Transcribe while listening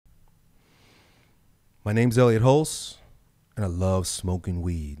My name's Elliott Hulse, and I love smoking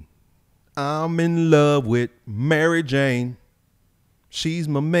weed. I'm in love with Mary Jane. She's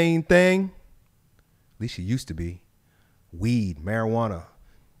my main thing. At least she used to be. Weed, marijuana,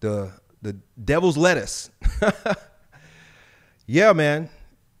 the devil's lettuce. Yeah, man.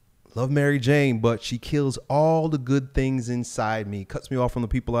 Love Mary Jane, but she kills all the good things inside me. Cuts me off from the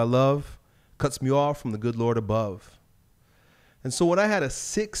people I love. Cuts me off from the good Lord above. And so when I had a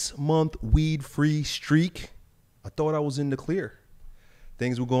 6-month weed-free streak, I thought I was in the clear.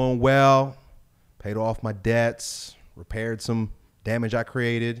 Things were going well. Paid off my debts. Repaired some damage I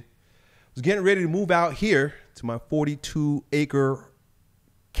created. Was getting ready to move out here to my 42-acre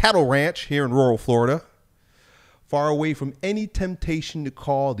cattle ranch here in rural Florida. Far away from any temptation to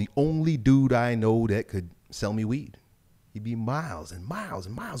call the only dude I know that could sell me weed. He'd be miles and miles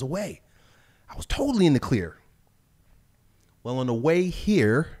and miles away. I was totally in the clear. Well, on the way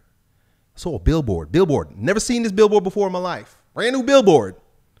here, I saw a billboard. Never seen this billboard before in my life. Brand new billboard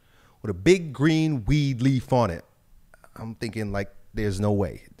with a big green weed leaf on it. I'm thinking, like, there's no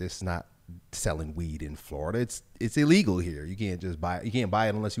way. This is not selling weed in Florida. It's illegal here. You can't just buy it. You can't buy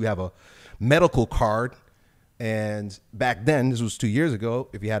it unless you have a medical card. And back then, this was 2 years ago,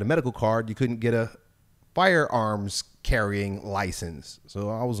 if you had a medical card, you couldn't get a firearms carrying license. So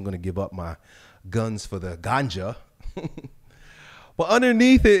I wasn't going to give up my guns for the ganja. But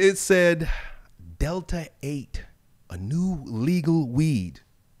underneath it, it said Delta 8, a new legal weed.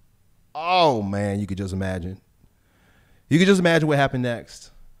 Oh, man, you could just imagine. You could just imagine what happened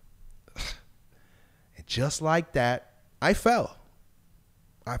next. And just like that, I fell.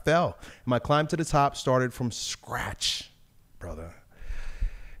 And my climb to the top started from scratch, brother.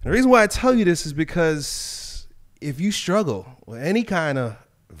 And the reason why I tell you this is because if you struggle with any kind of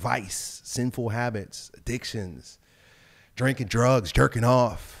vice, sinful habits, addictions, drinking drugs, jerking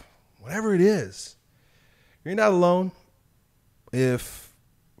off, whatever it is, you're not alone. If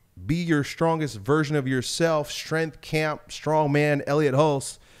be your strongest version of yourself, strength camp, strong man, Elliott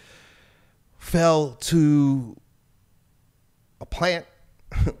Hulse, fell to a plant,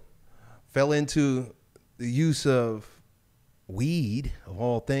 fell into the use of weed, of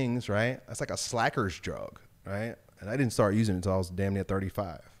all things, right? That's like a slacker's drug, right? And I didn't start using it until I was damn near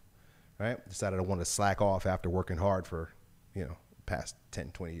 35, right? Decided I wanted to slack off after working hard for, past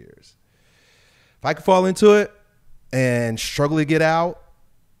 10, 20 years. If I could fall into it and struggle to get out,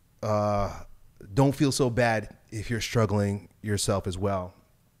 don't feel so bad if you're struggling yourself as well.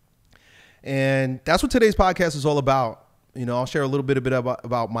 And that's what today's podcast is all about. I'll share a little bit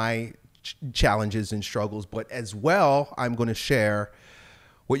about my challenges and struggles, but as well, I'm going to share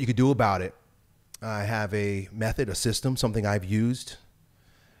what you could do about it. I have a method, a system, something I've used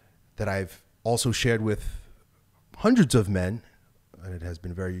that I've also shared with hundreds of men, and it has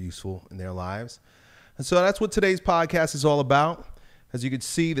been very useful in their lives. And so that's what today's podcast is all about. As you can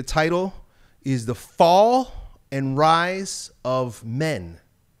see, the title is The Fall and Rise of Men.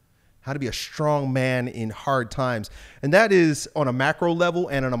 How to be a strong man in hard times. And that is on a macro level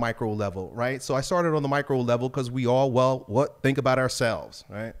and on a micro level, right? So I started on the micro level because we all, think about ourselves,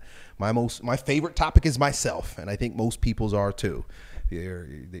 right? My favorite topic is myself, and I think most people's are too.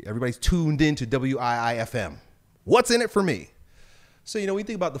 Everybody's tuned into WIIFM. What's in it for me? So, we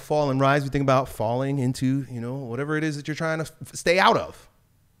think about the fall and rise. We think about falling into, whatever it is that you're trying to stay out of.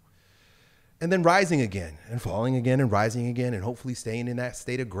 And then rising again and falling again and rising again and hopefully staying in that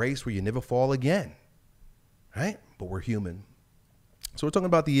state of grace where you never fall again, right? But we're human. So we're talking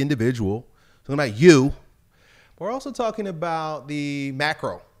about the individual, talking about you. But we're also talking about the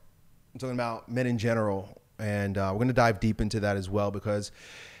macro. I'm talking about men in general. And we're going to dive deep into that as well because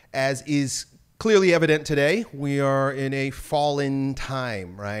as is clearly evident today, we are in a fallen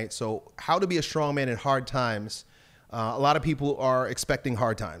time, right? So how to be a strong man in hard times. A lot of people are expecting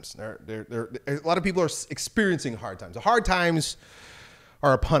hard times. A lot of people are experiencing hard times. The hard times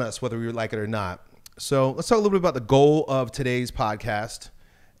are upon us, whether we like it or not. So let's talk a little bit about the goal of today's podcast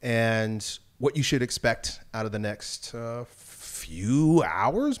and what you should expect out of the next few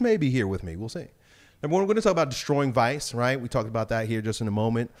hours, maybe here with me. We'll see. Number one, we're going to talk about destroying vice, right? We talked about that here just in a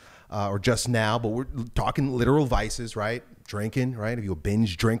moment or just now, but we're talking literal vices, right? Drinking, right? If you're a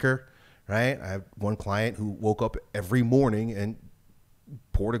binge drinker. Right? I have one client who woke up every morning and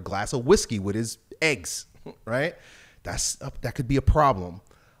poured a glass of whiskey with his eggs, right? That could be a problem.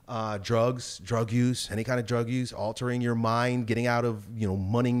 Drugs, drug use, any kind of drug use, altering your mind, getting out of,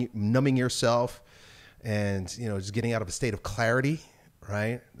 numbing yourself and, just getting out of a state of clarity,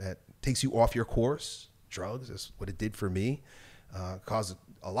 right? That takes you off your course. Drugs, that's what it did for me. Caused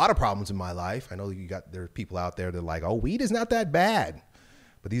a lot of problems in my life. I know there are people out there that are like, oh, weed is not that bad.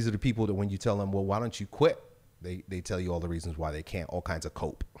 But these are the people that when you tell them, well, why don't you quit? They tell you all the reasons why they can't, all kinds of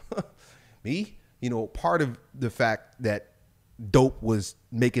cope. Me, part of the fact that dope was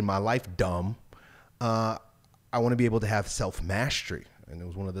making my life dumb, I want to be able to have self-mastery. And it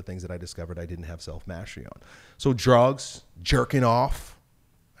was one of the things that I discovered I didn't have self-mastery on. So drugs, jerking off,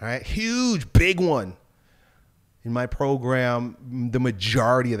 all right, huge, big one. In my program, the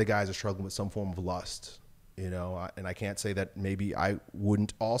majority of the guys are struggling with some form of lust, and I can't say that maybe I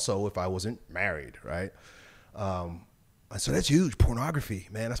wouldn't also if I wasn't married, right? So that's huge. Pornography,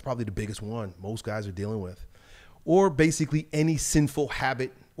 man, that's probably the biggest one most guys are dealing with. Or basically any sinful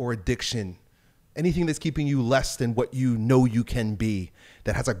habit or addiction, anything that's keeping you less than what you know you can be,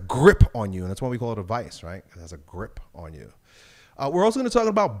 that has a grip on you. And that's why we call it a vice, right? It has a grip on you. We're also going to talk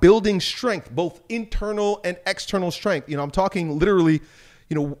about building strength, both internal and external strength. I'm talking literally,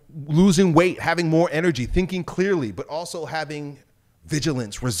 losing weight, having more energy, thinking clearly, but also having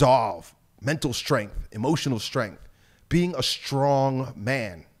vigilance, resolve, mental strength, emotional strength, being a strong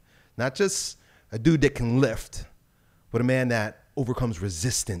man, not just a dude that can lift, but a man that overcomes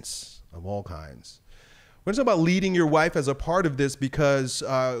resistance of all kinds. We're going to talk about leading your wife as a part of this because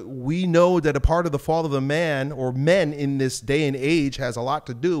we know that a part of the fall of the man or men in this day and age has a lot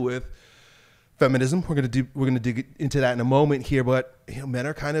to do with feminism. We're going to dig into that in a moment here, but men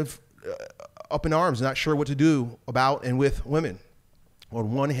are kind of up in arms, not sure what to do about and with women.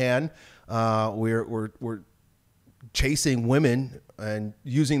 On one hand, we're chasing women and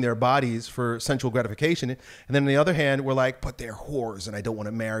using their bodies for sensual gratification, and then on the other hand, we're like, but they're whores, and I don't want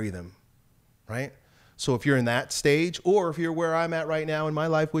to marry them, right? So if you're in that stage, or if you're where I'm at right now in my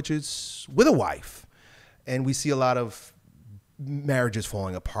life, which is with a wife, and we see a lot of marriages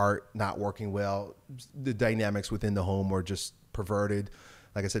falling apart, not working well, the dynamics within the home are just perverted.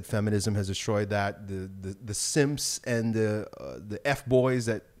 Like I said, feminism has destroyed that. The simps and the F-boys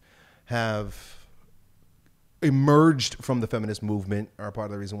that have emerged from the feminist movement are part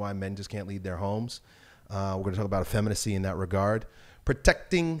of the reason why men just can't lead their homes. We're going to talk about effeminacy in that regard.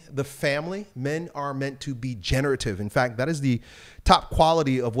 Protecting the family. Men are meant to be generative. In fact, that is the top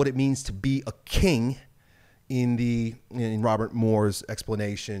quality of what it means to be a king in Robert Moore's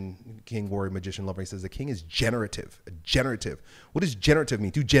explanation, King, Warrior, Magician, Lover. He says the king is generative. Generative. What does generative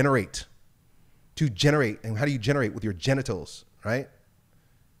mean? To generate. To generate. And how do you generate? With your genitals, right?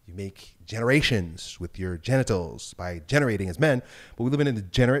 You make generations with your genitals by generating as men. But we live in a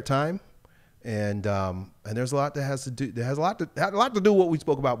degenerate time. And there's a lot that has to do. There has a lot to do with what we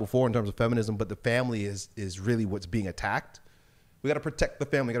spoke about before in terms of feminism. But the family is really what's being attacked. We got to protect the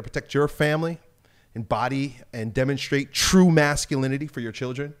family. We got to protect your family, embody and demonstrate true masculinity for your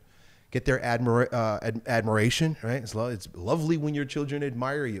children. Get their admiration. Right? It's lovely when your children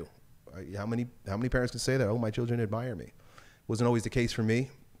admire you. How many parents can say that? Oh, my children admire me. Wasn't always the case for me.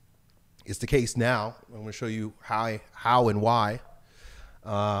 It's the case now. I'm going to show you how and why.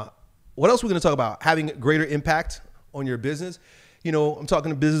 What else are we going to talk about? Having greater impact on your business. I'm talking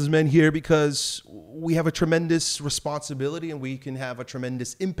to businessmen here because we have a tremendous responsibility and we can have a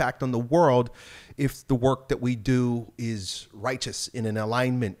tremendous impact on the world if the work that we do is righteous, in an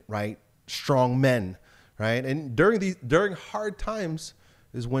alignment, right? Strong men, right? And during hard times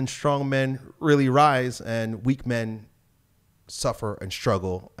is when strong men really rise and weak men suffer and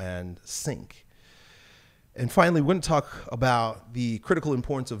struggle and sink. And finally, we're going to talk about the critical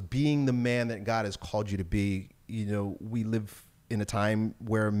importance of being the man that God has called you to be. We live in a time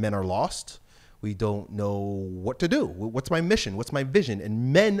where men are lost. We don't know what to do. What's my mission? What's my vision?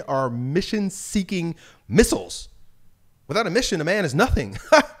 And men are mission-seeking missiles. Without a mission, a man is nothing,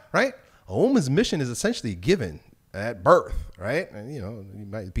 right? A woman's mission is essentially given at birth, right?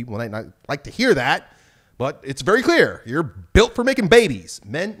 And, people might not like to hear that, but it's very clear. You're built for making babies.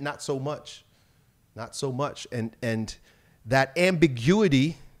 Men, not so much. Not so much. And that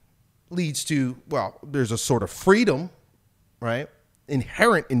ambiguity leads to, well, there's a sort of freedom, right?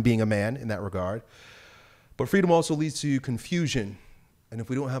 Inherent in being a man in that regard. But freedom also leads to confusion. And if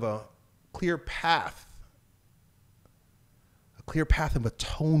we don't have a clear path of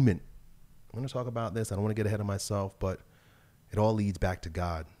atonement, I'm going to talk about this. I don't want to get ahead of myself, but it all leads back to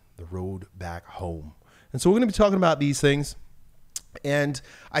God, the road back home. And so we're going to be talking about these things. And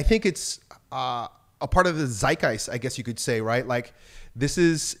I think it's a part of the zeitgeist, I guess you could say, right? Like this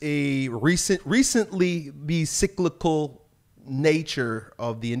is a recently the cyclical nature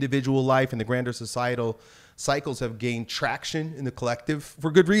of the individual life and the grander societal cycles have gained traction in the collective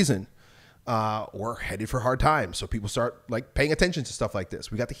for good reason. We're headed for hard times. So people start like paying attention to stuff like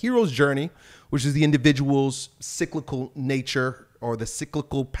this. We got the hero's journey, which is the individual's cyclical nature or the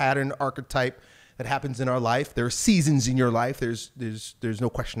cyclical pattern archetype that happens in our life. There are seasons in your life. There's no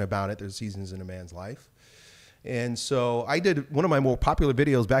question about it. There's seasons in a man's life. And so I did one of my more popular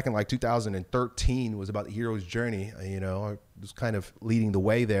videos back in like 2013 was about the hero's journey. You know, I was kind of leading the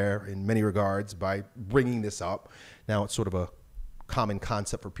way there in many regards by bringing this up. Now it's sort of a common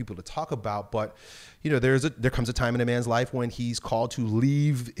concept for people to talk about, but you know, there comes a time in a man's life when he's called to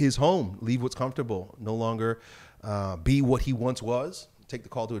leave his home, leave what's comfortable, no longer be what he once was, take the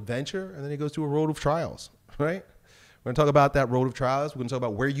call to adventure, and then he goes to a road of trials, right? We're going to talk about that road of trials. We're going to talk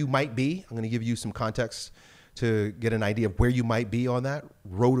about where you might be. I'm going to give you some context to get an idea of where you might be on that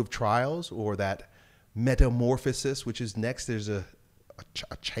road of trials or that metamorphosis, which is next. There's a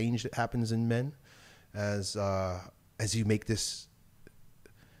change that happens in men as you make this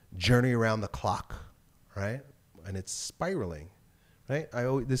journey around the clock, right? And it's spiraling, right?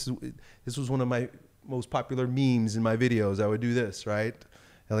 This was one of my most popular memes in my videos. I would do this, right?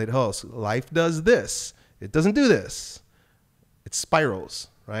 Elliott Hulse, life does this. It doesn't do this. It spirals,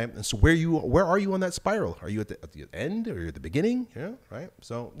 right? And so where are you on that spiral? Are you at the end or at the beginning? Yeah, right?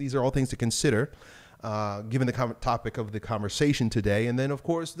 So these are all things to consider, given the topic of the conversation today. And then, of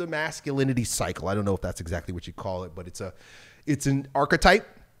course, the masculinity cycle. I don't know if that's exactly what you call it, but it's an archetype.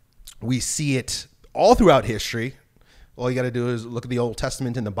 We see it all throughout history. All you got to do is look at the Old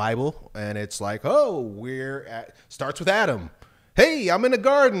Testament in the Bible, and it's like, oh, starts with Adam. Hey, I'm in a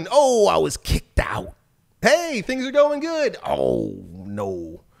garden. Oh, I was kicked out. Hey, things are going good. Oh,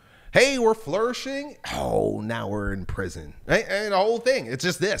 no. Hey, we're flourishing. Oh, now we're in prison. Right? And the whole thing, it's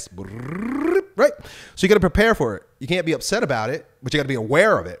just this. Right? So you got to prepare for it. You can't be upset about it, but you got to be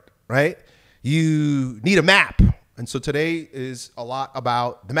aware of it, right? You need a map. And so today is a lot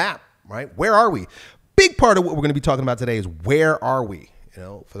about the map, right? Where are we? Big part of what we're going to be talking about today is where are we? You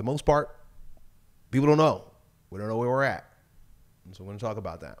know, for the most part, people don't know. We don't know where we're at. And so we're going to talk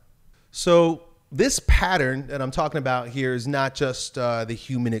about that. So this pattern that I'm talking about here is not just the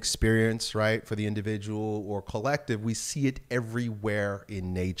human experience, right? For the individual or collective, we see it everywhere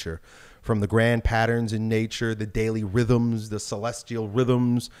in nature. From the grand patterns in nature, the daily rhythms, the celestial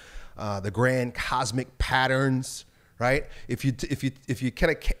rhythms, the grand cosmic patterns, right? If you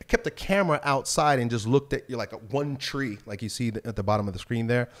kind of kept the camera outside and just looked at one tree, like you see at the bottom of the screen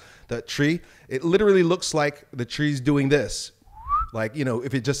there, that tree, it literally looks like the tree's doing this. Like, you know,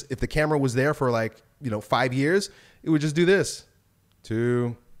 if the camera was there for 5 years, it would just do this.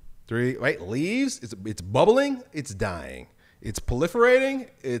 2, 3, right? Leaves, it's bubbling, it's dying. It's proliferating,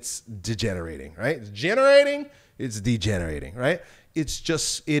 it's degenerating, right? It's generating, it's degenerating, right? It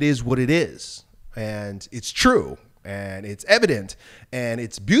is what it is. And it's true, and it's evident, and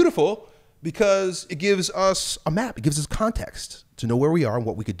it's beautiful because it gives us a map. It gives us context to know where we are and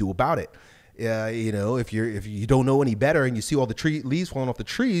what we could do about it. You know, if you don't know any better and you see all the leaves falling off the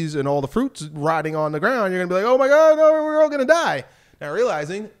trees and all the fruits rotting on the ground, you're gonna be like, oh my God, no, we're all gonna die. Now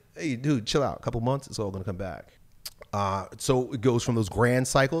realizing, hey, dude, chill out. A couple months, it's all gonna come back. So it goes from those grand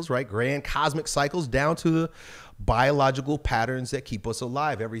cycles, right? Grand cosmic cycles down to the biological patterns that keep us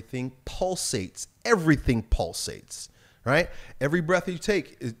alive. Everything pulsates, right? Every breath you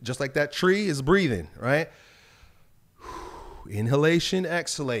take, just like that tree is breathing, right? Inhalation,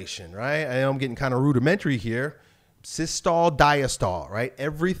 exhalation, right? I know I'm getting kind of rudimentary here. Systole, diastole, right?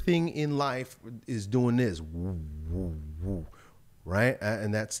 Everything in life is doing this, right?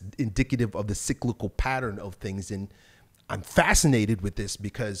 And that's indicative of the cyclical pattern of things. And I'm fascinated with this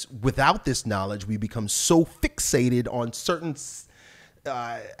because without this knowledge, we become so fixated on certain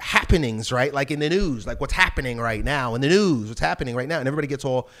happenings, right? Like in the news, like what's happening right now in the news, what's happening right now. And everybody gets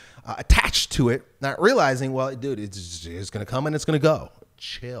all attached to it, not realizing, well, dude, it's going to come and it's going to go.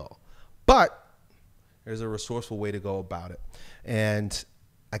 Chill. But there's a resourceful way to go about it. And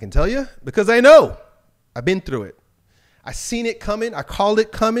I can tell you because I know I've been through it. I seen it coming. I called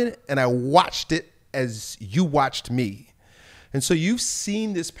it coming and I watched it as you watched me. And so you've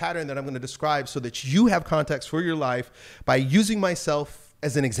seen this pattern that I'm going to describe so that you have context for your life by using myself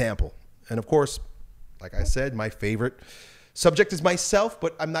as an example. And of course, like I said, my favorite subject is myself,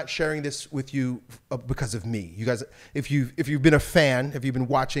 but I'm not sharing this with you because of me. You guys, if you've been a fan, if you've been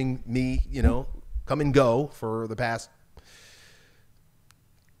watching me, you know, come and go for the past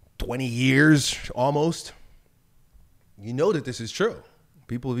 20 years almost, you know that this is true.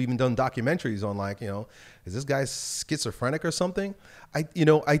 People have even done documentaries on is this guy schizophrenic or something? I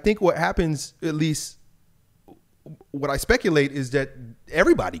think what happens, at least what I speculate, is that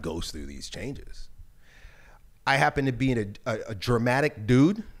everybody goes through these changes. I happen to be a dramatic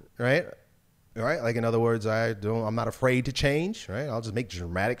dude, right? Right? Like in other words, I'm not afraid to change, right? I'll just make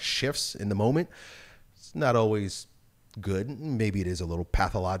dramatic shifts in the moment. It's not always good. Maybe it is a little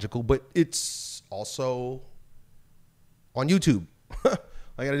pathological, but it's also on YouTube.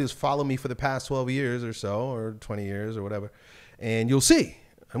 All you got to do is follow me for the past 12 years or so, or 20 years or whatever, and you'll see.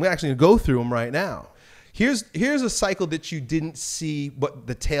 I'm actually going to go through them right now. Here's a cycle that you didn't see but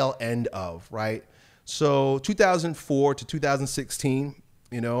the tail end of, right? So 2004 to 2016,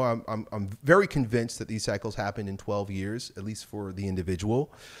 you know, I'm very convinced that these cycles happen in 12 years, at least for the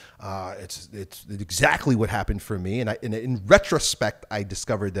individual. It's exactly what happened for me. And in retrospect, I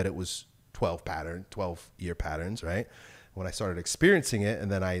discovered that it was 12-year patterns, right? When I started experiencing it, and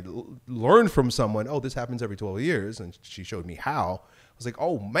then I learned from someone, oh, this happens every 12 years. And she showed me how. I was like,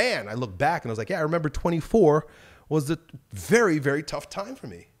 oh man, I looked back and I was like, yeah, I remember 24 was a very, very tough time for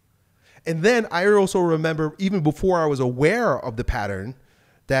me. And then I also remember, even before I was aware of the pattern,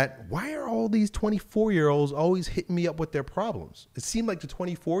 that why are all these 24-year-olds always hitting me up with their problems? It seemed like the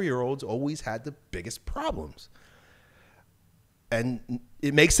 24-year-olds always had the biggest problems. And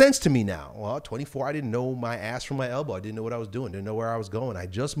it makes sense to me now. Well, at 24, I didn't know my ass from my elbow. I didn't know what I was doing. Didn't know where I was going. I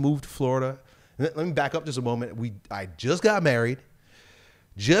just moved to Florida. Let me back up just a moment. I just got married,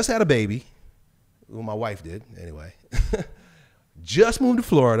 just had a baby. Well, my wife did anyway. Just moved to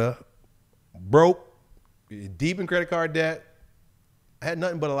Florida, broke, deep in credit card debt. I had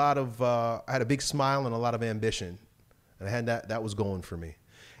nothing but I had a big smile and a lot of ambition. And I had that was going for me.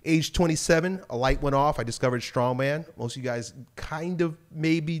 Age 27, a light went off. I discovered strongman. Most of you guys kind of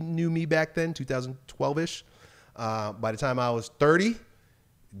maybe knew me back then, 2012-ish. By the time I was 30,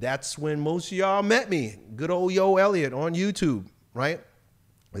 that's when most of y'all met me. Good old Yo Elliott on YouTube, right?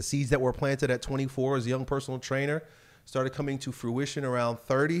 The seeds that were planted at 24 as a young personal trainer started coming to fruition around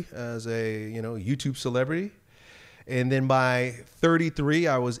 30 as a, you know, YouTube celebrity. And then by 33,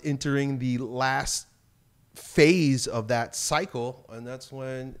 I was entering the last phase of that cycle, and that's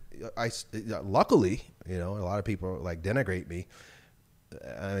when luckily, you know, a lot of people like denigrate me.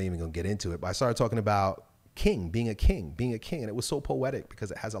 I'm not even gonna get into it, but I started talking about being a king, and it was so poetic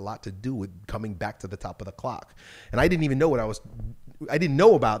because it has a lot to do with coming back to the top of the clock. And I didn't even know I didn't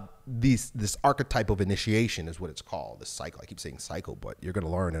know about this archetype of initiation is what it's called, this cycle. I keep saying cycle, but you're gonna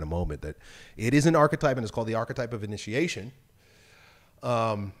learn in a moment that it is an archetype, and it's called the archetype of initiation.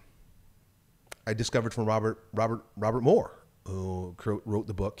 I discovered from Robert Moore, who wrote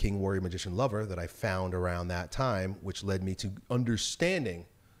the book King, Warrior, Magician, Lover, that I found around that time, which led me to understanding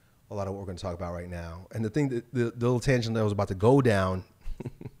a lot of what we're going to talk about right now. And the thing that the little tangent that I was about to go down,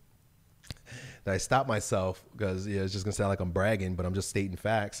 that I stopped myself because it's just going to sound like I'm bragging, but I'm just stating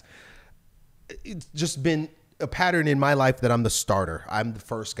facts. It's just been a pattern in my life that I'm the starter. I'm the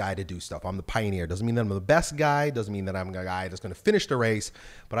first guy to do stuff. I'm the pioneer. Doesn't mean that I'm the best guy. Doesn't mean that I'm a guy that's going to finish the race,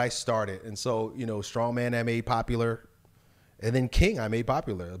 but I started. And so, you know, strongman I made popular, and then king I made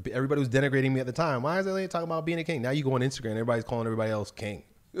popular. Everybody was denigrating me at the time. Why is Elliott talking about being a king? Now you go on Instagram, everybody's calling everybody else king.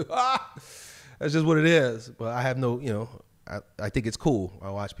 That's just what it is. But I have no, you know, I think it's cool.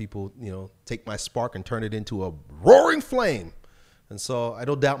 I watch people, you know, take my spark and turn it into a roaring flame. And so I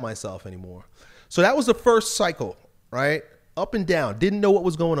don't doubt myself anymore. So that was the first cycle, right? Up and down. Didn't know what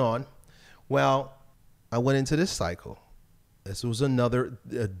was going on. Well, I went into this cycle. This was another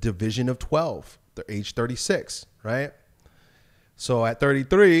division of 12, age 36, right? So at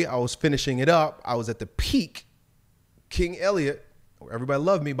 33, I was finishing it up. I was at the peak, King Elliott. Everybody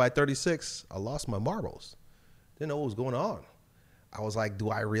loved me. By 36, I lost my marbles. Didn't know what was going on. I was like, do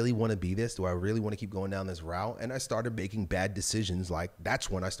I really want to be this? Do I really want to keep going down this route? And I started making bad decisions. Like, that's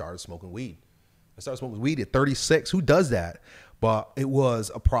when I started smoking weed. I started smoking weed at 36. Who does that? But it was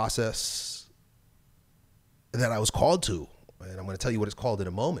a process that I was called to. And I'm going to tell you what it's called in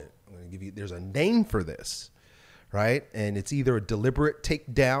a moment. I'm going to give you, there's a name for this, right? And it's either a deliberate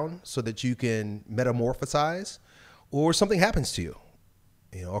takedown so that you can metamorphosize, or something happens to you,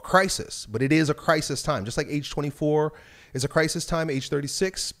 you know, a crisis. But it is a crisis time. Just like age 24 is a crisis time, age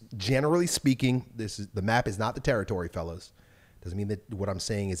 36, generally speaking, the map is not the territory, fellas. Doesn't mean that what I'm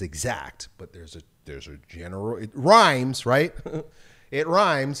saying is exact, but there's a general, it rhymes, right? It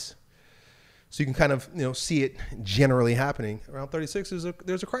rhymes. So you can kind of, you know, see it generally happening. Around 36,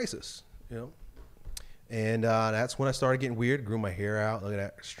 there's a crisis, you know? And that's when I started getting weird, grew my hair out. Look at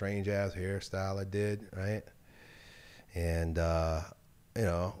that strange ass hairstyle I did, right? And, you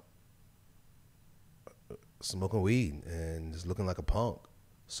know, smoking weed and just looking like a punk.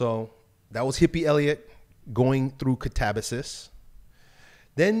 So that was hippie Elliott going through catabasis.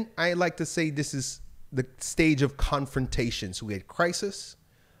 Then I like to say this is the stage of confrontation. So we had crisis,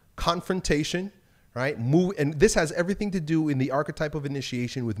 confrontation, right? And this has everything to do in the archetype of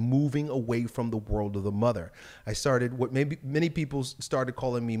initiation with moving away from the world of the mother. I started what maybe many people started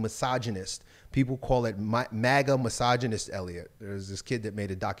calling me misogynist. People call it MAGA misogynist Elliott. There's this kid that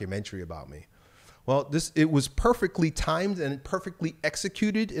made a documentary about me. Well, it was perfectly timed and perfectly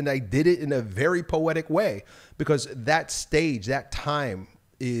executed, and I did it in a very poetic way because that stage, that time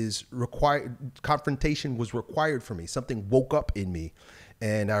is required. Confrontation was required for me. Something woke up in me,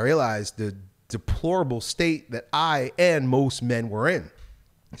 and I realized the deplorable state that I and most men were in.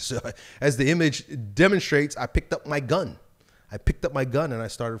 So as the image demonstrates, I picked up my gun. And I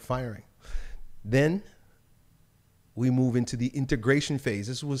started firing. Then we move into the integration phase.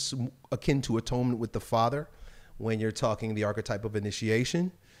 This was akin to atonement with the Father when you're talking the archetype of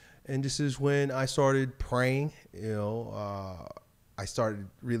initiation. And this is when I started praying, I started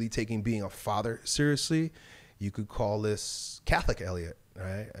really taking being a father seriously. You could call this Catholic Elliott,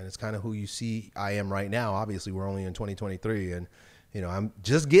 right? And it's kind of who you see I am right now. Obviously, we're only in 2023 and, I'm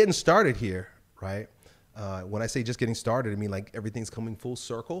just getting started here, right? When I say just getting started, I mean like everything's coming full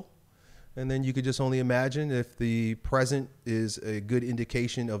circle. And then you could just only imagine if the present is a good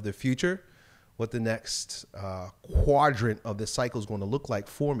indication of the future, what the next quadrant of this cycle is going to look like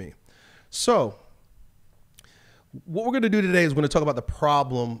for me. So what we're going to do today is we're going to talk about the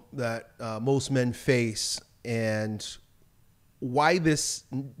problem that most men face and why this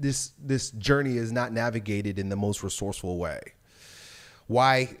journey is not navigated in the most resourceful way.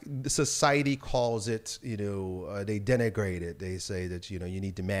 Why the society calls it, they denigrate it. They say that, you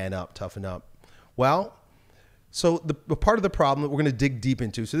need to man up, toughen up. Well, so the part of the problem that we're going to dig deep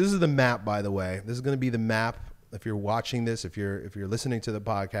into. So this is the map, by the way. This is going to be the map. If you're watching this, if you're listening to the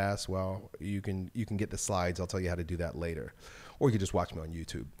podcast, well, you can get the slides. I'll tell you how to do that later, or you can just watch me on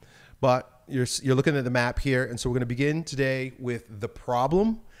YouTube. But you're looking at the map here, and so we're going to begin today with the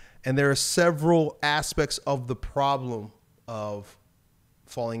problem, and there are several aspects of the problem of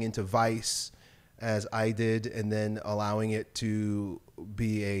falling into vice as I did, and then allowing it to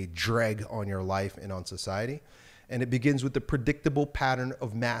be a drag on your life and on society. And it begins with the predictable pattern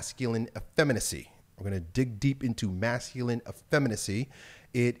of masculine effeminacy. We're going to dig deep into masculine effeminacy.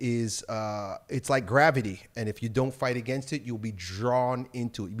 It is, it's like gravity. And if you don't fight against it, you'll be drawn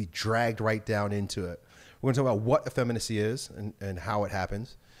into it. You'll be dragged right down into it. We're going to talk about what effeminacy is and how it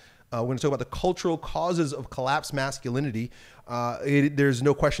happens. We're going to talk about the cultural causes of collapsed masculinity. There's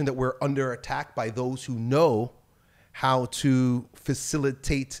no question that we're under attack by those who know how to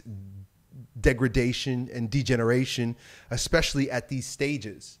facilitate degradation and degeneration, especially at these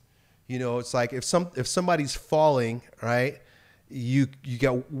stages. It's like if somebody's falling, right, you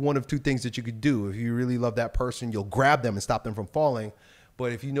got one of two things that you could do. If you really love that person, you'll grab them and stop them from falling.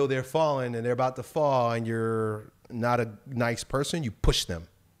 But if you know they're falling and they're about to fall and you're not a nice person, you push them.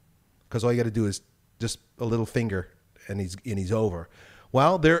 Because all you got to do is just a little finger, and he's over.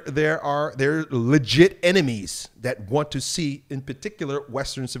 Well, there are legit enemies that want to see, in particular,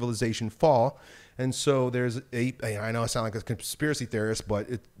 Western civilization fall, and so there's I know I sound like a conspiracy theorist, but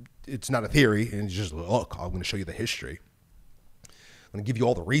it's not a theory, and it's just look. I'm going to show you the history. I'm going to give you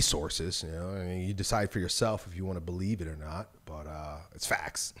all the resources. You decide for yourself if you want to believe it or not, but it's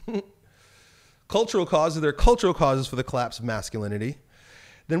facts. Cultural causes. There are cultural causes for the collapse of masculinity.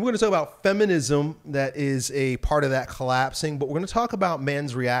 Then we're going to talk about feminism that is a part of that collapsing, but we're going to talk about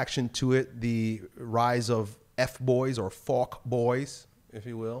man's reaction to it, the rise of F-boys or Falk boys, if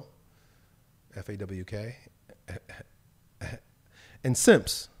you will, F-A-W-K, and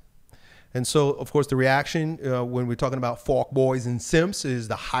simps. And so, of course, the reaction when we're talking about Falk boys and simps is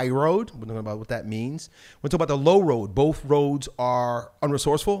the high road. We're talking about what that means. We're talking about the low road. Both roads are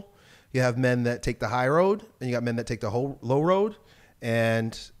unresourceful. You have men that take the high road, and you got men that take the low road.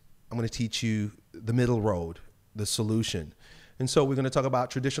 And I'm going to teach you the middle road, the solution. And so we're going to talk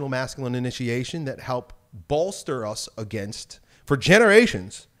about traditional masculine initiation that help bolster us against, for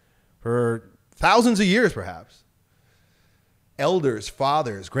generations, for thousands of years perhaps, elders,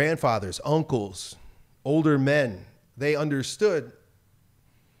 fathers, grandfathers, uncles, older men. They understood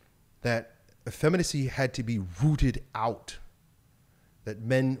that effeminacy had to be rooted out. That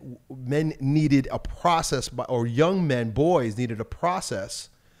men needed a process, or young men, boys needed a process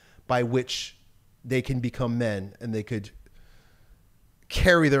by which they can become men and they could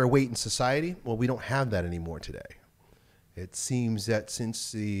carry their weight in society. Well, we don't have that anymore today. It seems that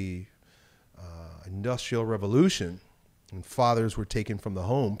since the Industrial Revolution, when fathers were taken from the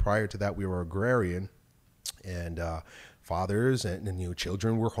home, prior to that we were agrarian, and fathers and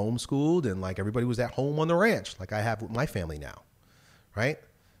children were homeschooled, and like everybody was at home on the ranch, like I have with my family now. Right?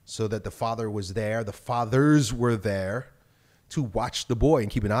 So that the father was there, the fathers were there to watch the boy and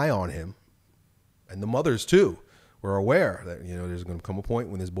keep an eye on him. And the mothers too were aware that, there's going to come a point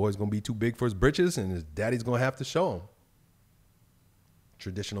when this boy's going to be too big for his britches and his daddy's going to have to show him.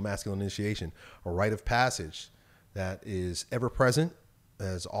 Traditional masculine initiation, a rite of passage that is ever present,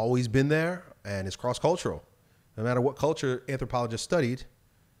 has always been there, and it's cross-cultural. No matter what culture anthropologists studied,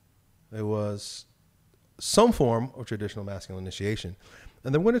 there was some form of traditional masculine initiation.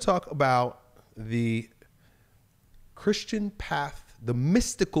 And then we're going to talk about the Christian path, the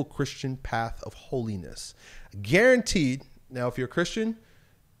mystical Christian path of holiness. Guaranteed. Now, if you're a Christian,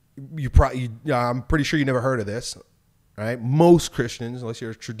 I'm pretty sure you never heard of this, right? Most Christians, unless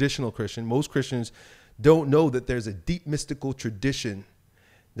you're a traditional Christian, most Christians don't know that there's a deep mystical tradition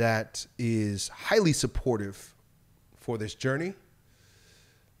that is highly supportive for this journey.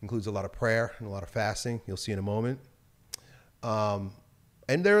 Includes a lot of prayer and a lot of fasting. You'll see in a moment. And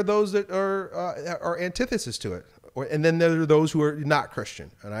there are those that are antithesis to it. And then there are those who are not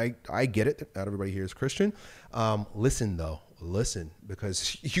Christian. And I get it. Not everybody here is Christian. Listen, though. Listen,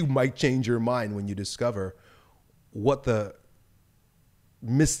 because you might change your mind when you discover what the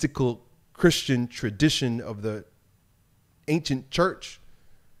mystical Christian tradition of the ancient church,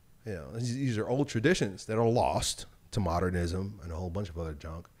 these are old traditions that are lost to modernism and a whole bunch of other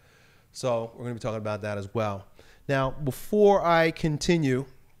junk. So we're going to be talking about that as well. Now, before I continue,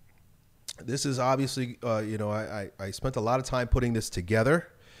 this is obviously, I spent a lot of time putting this together.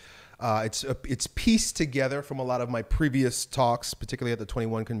 It's pieced together from a lot of my previous talks, particularly at the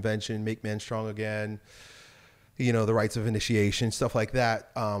 21 convention, Make Men Strong Again, the rites of initiation, stuff like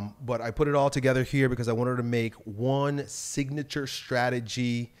that. But I put it all together here because I wanted to make one signature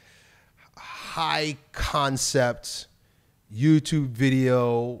strategy, high concept YouTube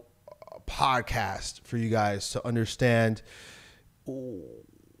video podcast for you guys to understand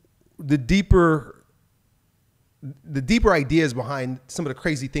the deeper ideas behind some of the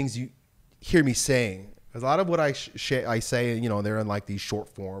crazy things you hear me saying. Because a lot of what I say, they're in like these short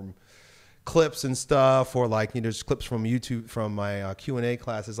form clips and stuff, or like, there's clips from YouTube from my Q&A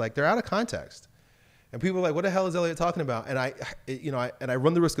classes, like they're out of context. And people are like, what the hell is Elliott talking about? And I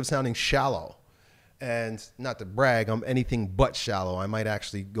run the risk of sounding shallow. And not to brag, I'm anything but shallow. I might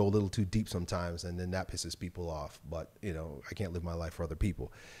actually go a little too deep sometimes, and then that pisses people off. But, I can't live my life for other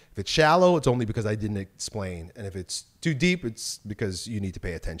people. If it's shallow, it's only because I didn't explain. And if it's too deep, it's because you need to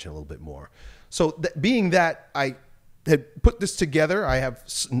pay attention a little bit more. So being that I had put this together, I have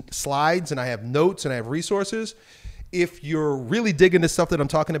slides and I have notes and I have resources. If you're really digging the stuff that I'm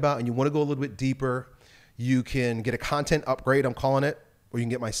talking about and you want to go a little bit deeper, you can get a content upgrade, I'm calling it. Or you can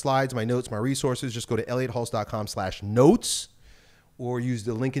get my slides, my notes, my resources. Just go to elliotthalse.com/notes or use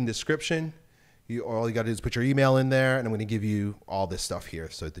the link in description. All you got to do is put your email in there, and I'm going to give you all this stuff here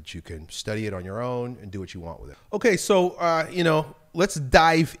so that you can study it on your own and do what you want with it. Okay, so, let's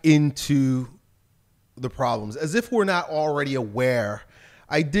dive into the problems. As if we're not already aware,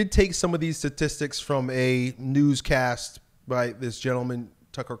 I did take some of these statistics from a newscast by this gentleman,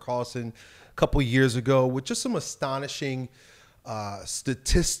 Tucker Carlson, a couple years ago, with just some astonishing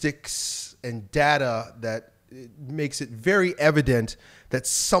statistics and data that makes it very evident that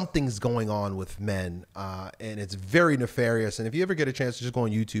something's going on with men, and it's very nefarious. And if you ever get a chance to just go on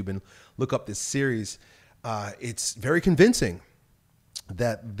YouTube and look up this series, it's very convincing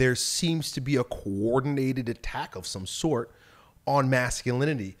that there seems to be a coordinated attack of some sort on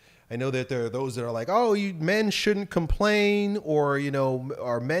masculinity. I know that there are those that are like, oh, men shouldn't complain, or,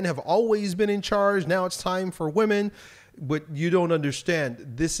 our men have always been in charge. Now it's time for women. But you don't understand.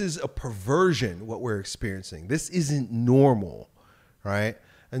 This is a perversion, what we're experiencing. This isn't normal, right?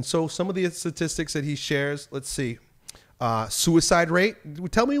 And so some of the statistics that he shares, let's see. Suicide rate.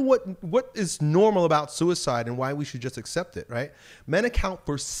 Tell me what is normal about suicide and why we should just accept it, right? Men account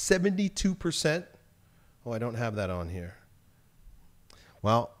for 72%. Oh, I don't have that on here.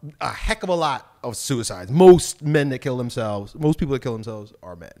 Well, a heck of a lot of suicides. Most men that kill themselves, most people that kill themselves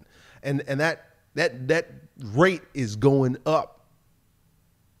are men. And that rate is going up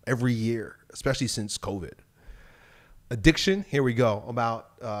every year, especially since COVID. Addiction, here we go.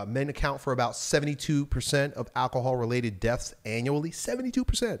 Men account for about 72% of alcohol-related deaths annually.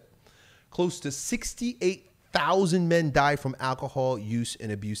 72%. Close to 68,000 men die from alcohol use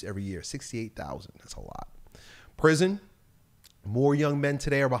and abuse every year. 68,000, that's a lot. Prison, more young men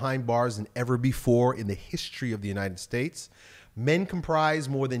today are behind bars than ever before in the history of the United States. Men comprise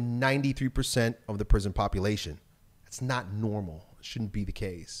more than 93% of the prison population. That's not normal. It shouldn't be the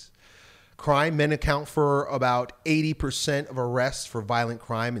case. Crime, men account for about 80% of arrests for violent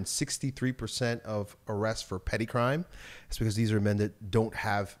crime and 63% of arrests for petty crime. It's because these are men that don't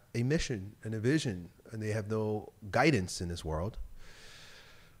have a mission and a vision, and they have no guidance in this world.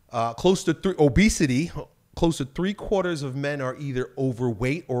 Obesity. Close to 3/4 of men are either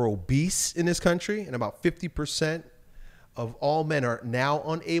overweight or obese in this country, and about 50% of all men are now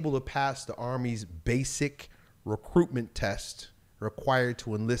unable to pass the Army's basic recruitment test, required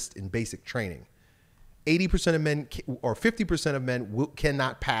to enlist in basic training. 80% of men or 50% of men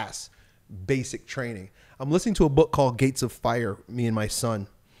cannot pass basic training. I'm listening to a book called Gates of Fire, me and my son,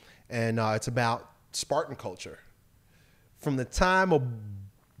 and it's about Spartan culture. From the time a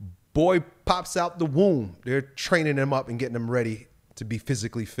boy pops out the womb, they're training them up and getting them ready to be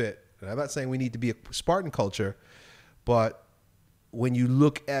physically fit. And I'm not saying we need to be a Spartan culture, but when you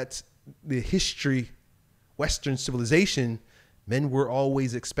look at the history, Western civilization, men were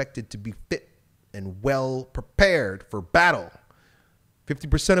always expected to be fit and well prepared for battle.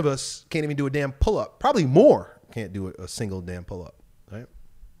 50% of us can't even do a damn pull-up. Probably more can't do a single damn pull-up, right?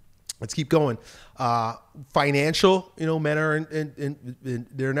 Let's keep going. Financial, men are,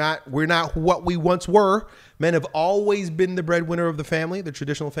 we're not what we once were. Men have always been the breadwinner of the family. The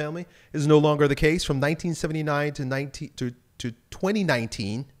traditional family is no longer the case. From 1979 to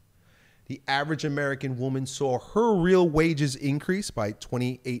 2019, the average American woman saw her real wages increase by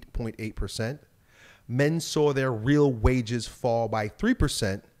 28.8%. Men saw their real wages fall by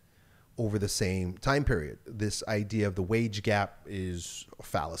 3% over the same time period. This idea of the wage gap is a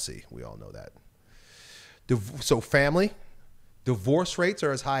fallacy. We all know that. So family, divorce rates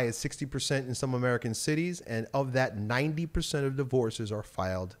are as high as 60% in some American cities. And of that, 90% of divorces are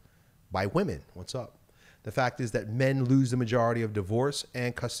filed by women. What's up? The fact is that men lose the majority of divorce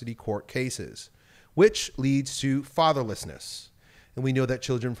and custody court cases, which leads to fatherlessness. And we know that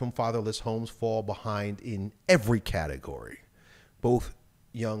children from fatherless homes fall behind in every category. Both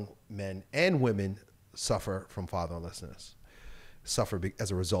young men and women suffer from fatherlessness, suffer as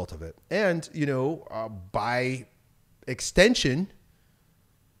a result of it. And, by extension,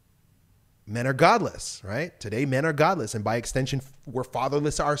 men are godless, right? Today, men are godless. And by extension, we're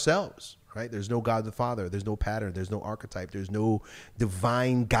fatherless ourselves, right? There's no God the Father. There's no pattern. There's no archetype. There's no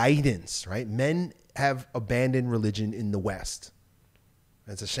divine guidance, right? Men have abandoned religion in the West.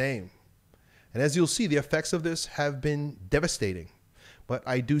 It's a shame. And as you'll see, the effects of this have been devastating. But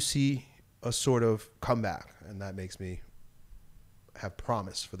I do see a sort of comeback, and that makes me have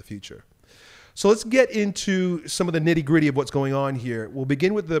promise for the future. So let's get into some of the nitty-gritty of what's going on here. We'll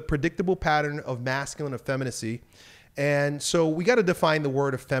begin with the predictable pattern of masculine effeminacy. And so we got to define the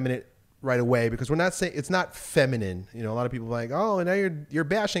word effeminate right away, because we're not saying it's not feminine. A lot of people are like, oh, and now you're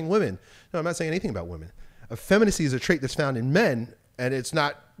bashing women. No, I'm not saying anything about women. Effeminacy is a trait that's found in men. And it's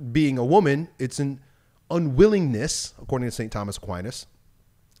not being a woman, it's an unwillingness, according to St. Thomas Aquinas.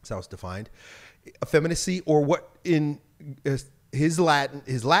 That's how it's defined. Effeminacy, or what in his Latin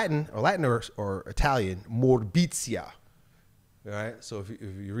or Italian, morbizia. All right. So if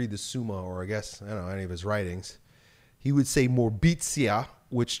you read the Summa, or I guess, I don't know, any of his writings, he would say morbizia,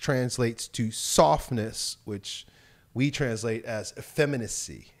 which translates to softness, which we translate as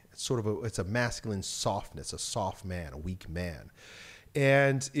effeminacy. It's a masculine softness, a soft man, a weak man.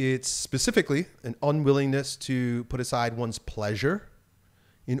 And it's specifically an unwillingness to put aside one's pleasure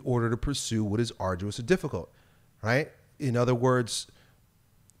in order to pursue what is arduous or difficult, right? In other words,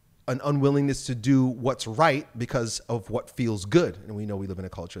 an unwillingness to do what's right because of what feels good. And we know we live in a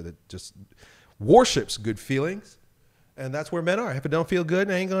culture that just worships good feelings. And that's where men are. If it don't feel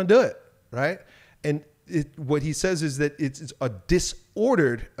good, I ain't going to do it, right? And what he says is that it's a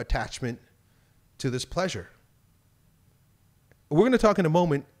disordered attachment to this pleasure. We're going to talk in a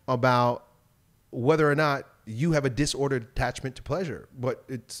moment about whether or not you have a disordered attachment to pleasure, but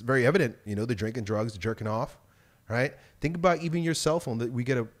it's very evident, the drinking, drugs, the jerking off, right? Think about even your cell phone. That we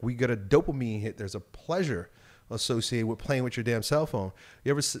get a dopamine hit. There's a pleasure associated with playing with your damn cell phone.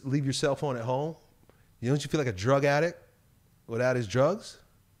 You ever leave your cell phone at home? Don't you feel like a drug addict without his drugs,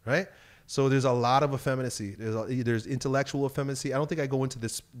 right? So there's a lot of effeminacy. There's intellectual effeminacy. I don't think I go into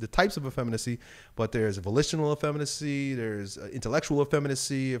the types of effeminacy, but there's volitional effeminacy. There's intellectual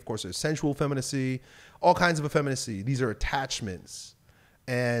effeminacy. Of course, there's sensual effeminacy. All kinds of effeminacy. These are attachments,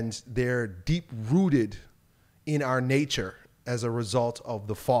 and they're deep-rooted in our nature as a result of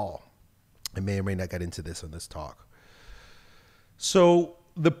the fall. I may or may not get into this on this talk. So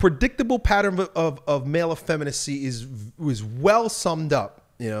the predictable pattern of male effeminacy is well summed up.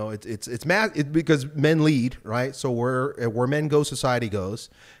 It's because men lead, right? So where men go, society goes.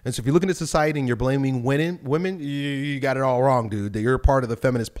 And so if you're looking at society and you're blaming women, you got it all wrong, dude. You're part of the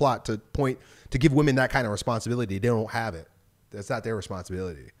feminist plot to give women that kind of responsibility. They don't have it. That's not their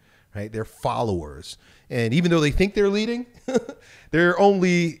responsibility, right? They're followers. And even though they think they're leading, they're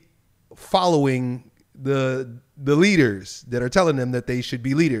only following the leaders that are telling them that they should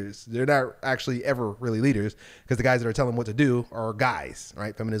be leaders. They're not actually ever really leaders, because the guys that are telling them what to do are guys,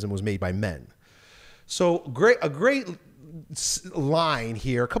 right? Feminism was made by men. So a great line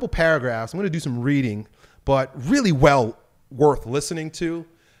here, a couple paragraphs. I'm going to do some reading, but really well worth listening to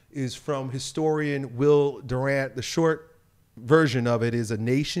is from historian Will Durant. The short version of it is: a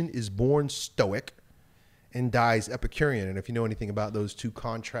nation is born stoic and dies Epicurean. And if you know anything about those two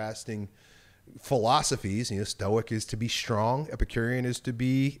contrasting philosophies, Stoic is to be strong, Epicurean is to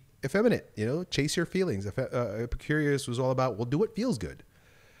be effeminate, chase your feelings. Epicurus was all about, well, do what feels good.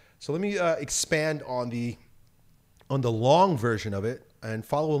 So let me expand on the long version of it and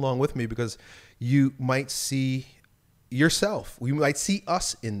follow along with me, because you might see yourself. We might see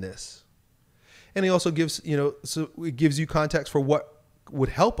us in this. And he also gives, so it gives you context for what would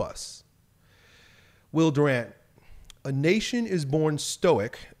help us. Will Durant: a nation is born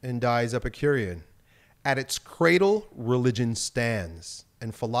stoic and dies Epicurean. At its cradle, religion stands,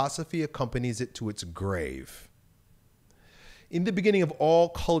 and philosophy accompanies it to its grave. In the beginning of all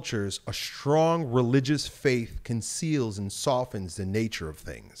cultures, a strong religious faith conceals and softens the nature of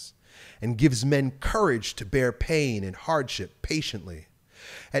things and gives men courage to bear pain and hardship patiently.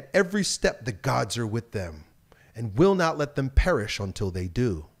 At every step, the gods are with them and will not let them perish until they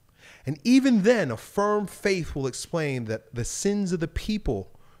do. And even then, a firm faith will explain that the sins of the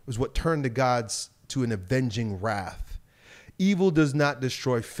people was what turned the gods to an avenging wrath. Evil does not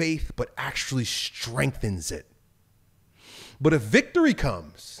destroy faith, but actually strengthens it. But if victory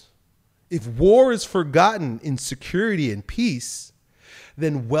comes, if war is forgotten in security and peace,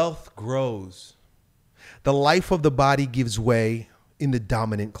 then wealth grows. The life of the body gives way in the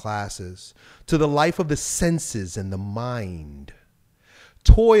dominant classes to the life of the senses and the mind.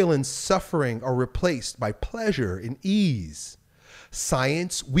 Toil and suffering are replaced by pleasure and ease.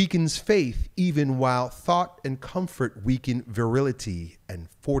 Science weakens faith, even while thought and comfort weaken virility and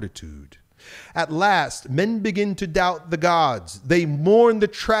fortitude. At last, men begin to doubt the gods. They mourn the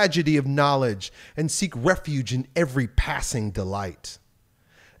tragedy of knowledge and seek refuge in every passing delight.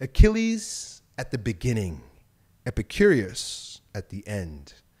 Achilles at the beginning, Epicurus at the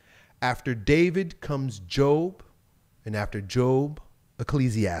end. After David comes Job, and after Job,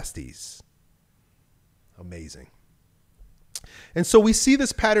 Ecclesiastes. Amazing. And so we see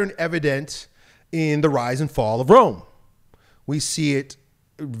this pattern evident in the rise and fall of Rome. We see it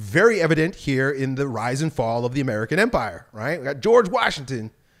very evident here in the rise and fall of the American Empire, right? We got George Washington,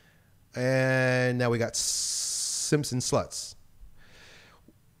 and now we got Simpson sluts.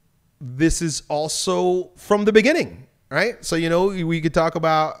 This is also from the beginning, right? So, we could talk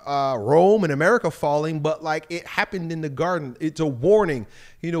about Rome and America falling, but like it happened in the garden. It's a warning,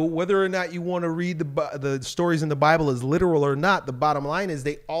 whether or not you want to read the stories in the Bible as literal or not. The bottom line is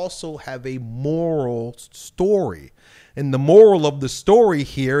they also have a moral story. And the moral of the story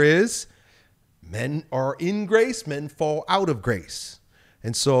here is men are in grace, men fall out of grace.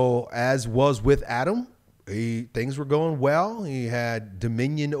 And so as was with Adam, things were going well. He had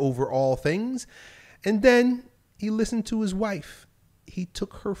dominion over all things. And then he listened to his wife. He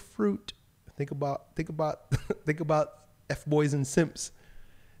took her fruit. Think about F-boys and simps.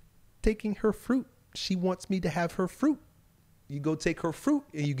 Taking her fruit. She wants me to have her fruit. You go take her fruit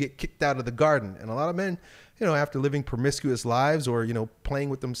and you get kicked out of the garden. And a lot of men, after living promiscuous lives or, playing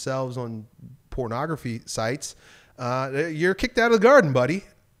with themselves on pornography sites, you're kicked out of the garden, buddy.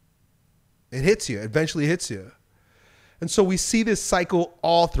 It hits you, eventually hits you. And so we see this cycle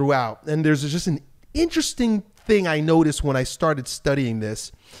all throughout. And there's just an interesting thing I noticed when I started studying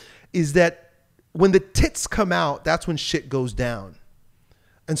this is that when the tits come out, that's when shit goes down.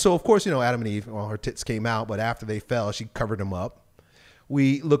 And so, of course, Adam and Eve, well, her tits came out, but after they fell, she covered them up.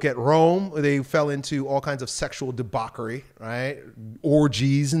 We look at Rome. They fell into all kinds of sexual debauchery, right?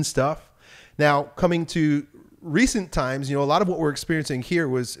 Orgies and stuff. Now, coming to recent times, a lot of what we're experiencing here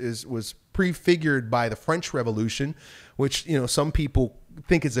was prefigured by the French Revolution, which, some people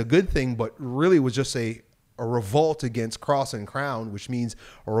think is a good thing, but really was just a revolt against cross and crown, which means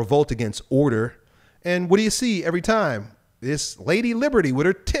a revolt against order. And what do you see every time? This Lady Liberty with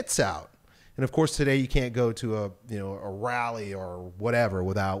her tits out. And of course, today you can't go to a rally or whatever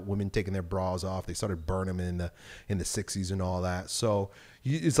without women taking their bras off. They started burning them in the 60s and all that. So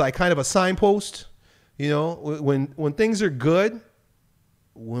it's like kind of a signpost. When things are good,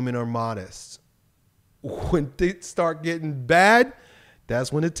 women are modest. When things start getting bad,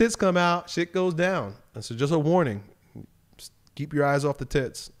 that's when the tits come out. Shit goes down. And so just a warning. Just keep your eyes off the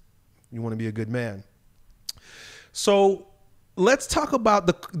tits. You want to be a good man. So let's talk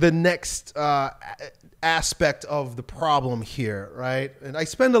about the next aspect of the problem here, right? And I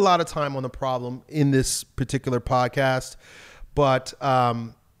spend a lot of time on the problem in this particular podcast, but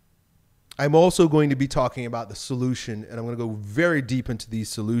I'm also going to be talking about the solution, and I'm going to go very deep into these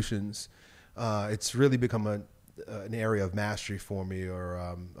solutions. It's really become an area of mastery for me,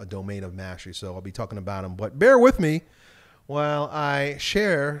 or a domain of mastery, so I'll be talking about them. But bear with me while I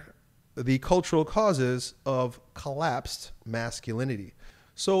share the cultural causes of collapsed masculinity.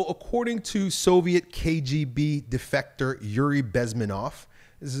 So according to Soviet KGB defector Yuri Bezmenov,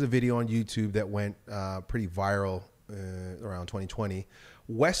 this is a video on YouTube that went pretty viral around 2020.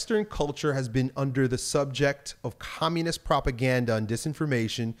 Western culture has been under the subject of communist propaganda and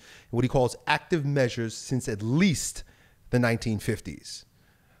disinformation, and what he calls active measures, since at least the 1950s.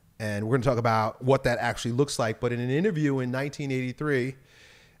 And we're going to talk about what that actually looks like. But in an interview in 1983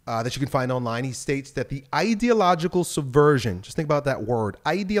 that you can find online, he states that the ideological subversion, just think about that word,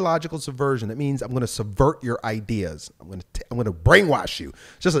 ideological subversion. That means I'm going to subvert your ideas. I'm going to brainwash you.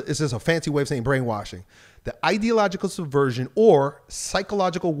 It's just a fancy way of saying brainwashing. The ideological subversion or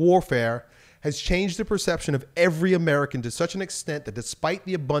psychological warfare has changed the perception of every American to such an extent that despite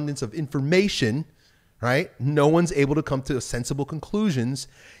the abundance of information, right, no one's able to come to sensible conclusions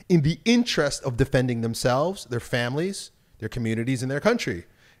in the interest of defending themselves, their families, their communities, and their country.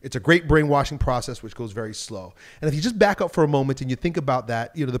 It's a great brainwashing process which goes very slow. And if you just back up for a moment and you think about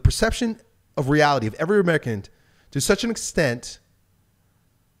that, the perception of reality of every American to such an extent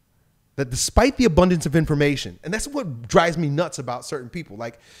that despite the abundance of information, and that's what drives me nuts about certain people.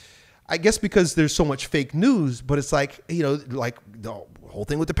 Like, I guess because there's so much fake news, but it's like, like the whole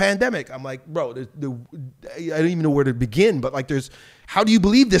thing with the pandemic. I'm like, bro, I don't even know where to begin, but like how do you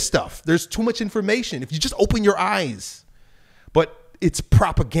believe this stuff? There's too much information. If you just open your eyes, but it's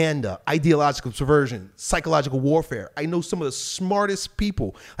propaganda, ideological subversion, psychological warfare. I know some of the smartest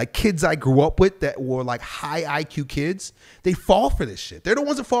people, like kids I grew up with that were like high IQ kids. They fall for this shit. They're the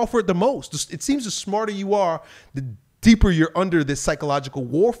ones that fall for it the most. It seems the smarter you are, the deeper you're under this psychological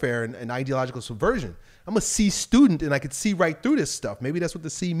warfare and ideological subversion. I'm a C student and I could see right through this stuff. Maybe that's what the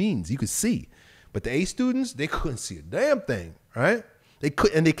C means. You could see. But the A students, they couldn't see a damn thing, right? They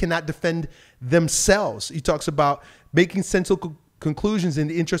cannot defend themselves. He talks about making sensible conclusions in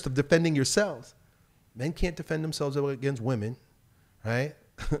the interest of defending yourselves. Men can't defend themselves against women, right?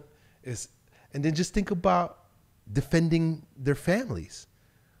 And then just think about defending their families.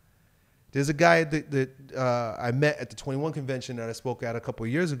 There's a guy that I met at the 21 convention that I spoke at a couple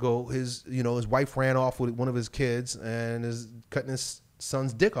of years ago. His wife ran off with one of his kids and is cutting his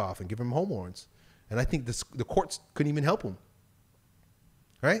son's dick off and giving him hormones. And I think the courts couldn't even help him,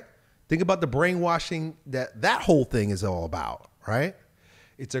 right? Think about the brainwashing that whole thing is all about. Right?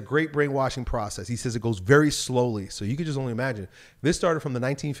 It's a great brainwashing process. He says it goes very slowly. So you could just only imagine. This started from the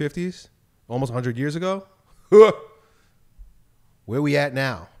 1950s, almost 100 years ago. Where are we at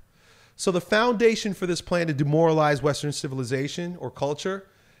now? So the foundation for this plan to demoralize Western civilization or culture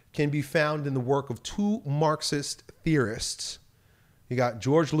can be found in the work of two Marxist theorists. You got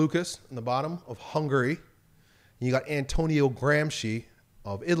George Lucas in the bottom of Hungary. And you got Antonio Gramsci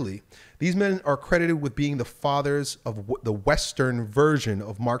of Italy. These men are credited with being the fathers of the Western version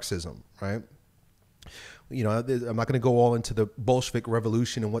of Marxism, right? I'm not going to go all into the Bolshevik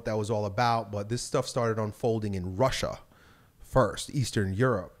Revolution and what that was all about, but this stuff started unfolding in Russia first, Eastern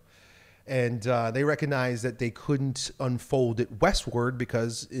Europe. And they recognized that they couldn't unfold it westward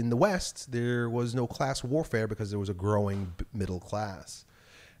because in the West, there was no class warfare because there was a growing middle class.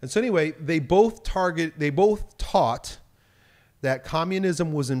 And so anyway, they both taught that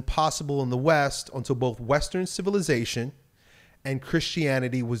communism was impossible in the West until both Western civilization and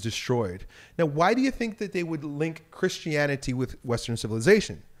Christianity was destroyed. Now, why do you think that they would link Christianity with Western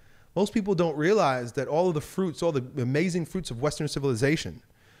civilization? Most people don't realize that all of the fruits, all the amazing fruits of Western civilization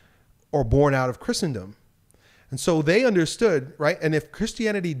are born out of Christendom. And so they understood, right? And if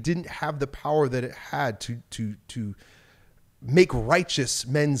Christianity didn't have the power that it had to make righteous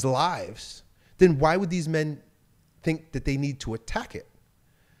men's lives, then why would these men think that they need to attack it?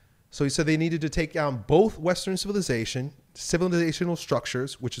 So he said they needed to take down both Western civilizational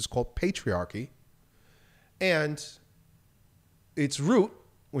structures, which is called patriarchy, and its root,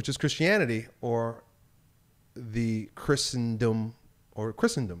 which is Christianity or the Christendom or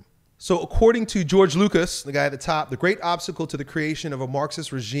Christendom. So according to George Lucas, the guy at the top, the great obstacle to the creation of a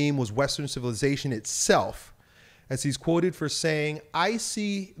Marxist regime was Western civilization itself, as he's quoted for saying, "I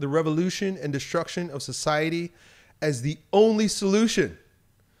see the revolution and destruction of society as the only solution.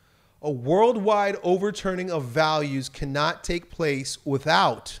 A worldwide overturning of values cannot take place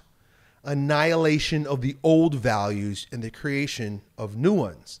without annihilation of the old values and the creation of new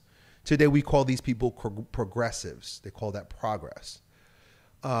ones." Today we call these people progressives. They call that progress.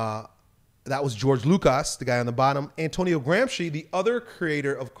 That was George Lucas, the guy on the bottom. Antonio Gramsci, the other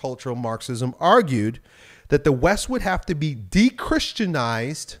creator of cultural Marxism, argued that the West would have to be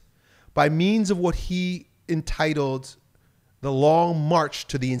de-Christianized by means of what he entitled the long march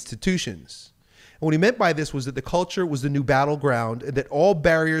to the institutions. And what he meant by this was that the culture was the new battleground and that all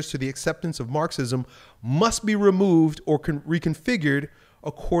barriers to the acceptance of Marxism must be removed or reconfigured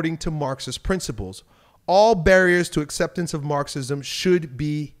according to Marxist principles. All barriers to acceptance of Marxism should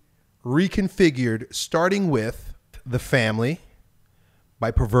be reconfigured, starting with the family,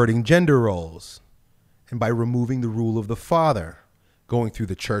 by perverting gender roles, and by removing the rule of the father, going through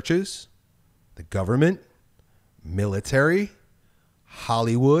the churches, the government, military,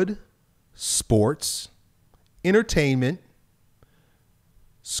 Hollywood, sports, entertainment,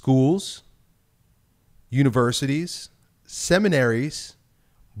 schools, universities, seminaries,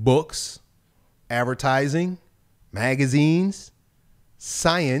 books, advertising, magazines,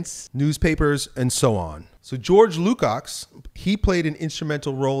 science, newspapers, and so on. So George Lukács, he played an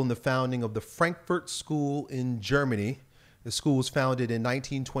instrumental role in the founding of the Frankfurt School in Germany. The school was founded in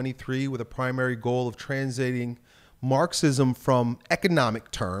 1923 with a primary goal of translating Marxism from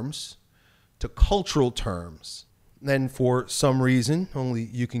economic terms to cultural terms. Then for some reason, only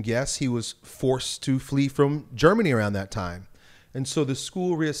you can guess, he was forced to flee from Germany around that time. And so the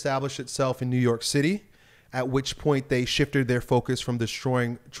school reestablished itself in New York City, at which point they shifted their focus from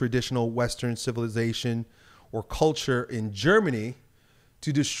destroying traditional Western civilization or culture in Germany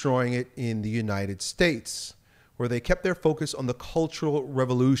to destroying it in the United States, where they kept their focus on the Cultural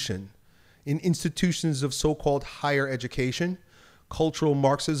Revolution. In institutions of so-called higher education, cultural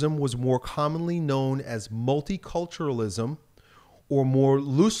Marxism was more commonly known as multiculturalism, or more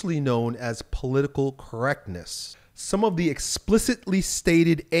loosely known as political correctness. Some of the explicitly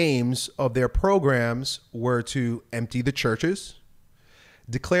stated aims of their programs were to empty the churches,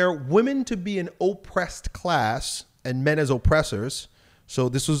 declare women to be an oppressed class and men as oppressors. So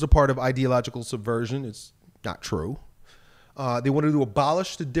this was a part of ideological subversion. It's not true. They wanted to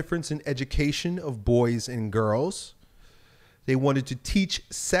abolish the difference in education of boys and girls. They wanted to teach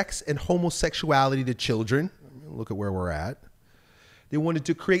sex and homosexuality to children. Look at where we're at. They wanted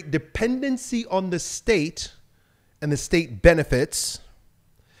to create dependency on the state and the state benefits.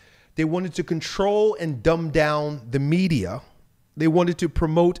 They wanted to control and dumb down the media. They wanted to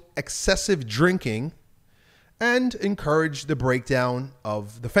promote excessive drinking and encourage the breakdown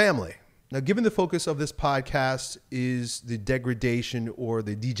of the family. Now, given the focus of this podcast is the degradation or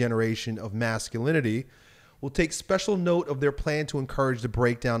the degeneration of masculinity, we'll take special note of their plan to encourage the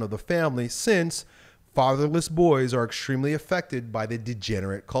breakdown of the family, since fatherless boys are extremely affected by the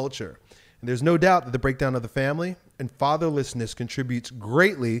degenerate culture. And there's no doubt that the breakdown of the family and fatherlessness contributes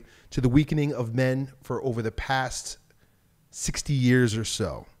greatly to the weakening of men for over the past 60 years or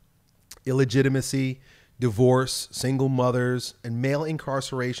so. Illegitimacy, divorce, single mothers, and male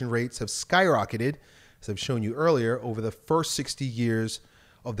incarceration rates have skyrocketed, as I've shown you earlier, over the first 60 years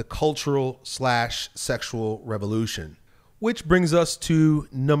of the cultural/sexual revolution. Which brings us to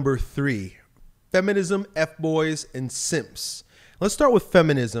number 3, feminism, F-boys, and simps. Let's start with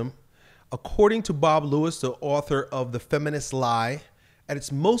feminism. According to Bob Lewis, the author of The Feminist Lie, at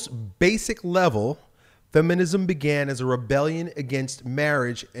its most basic level, feminism began as a rebellion against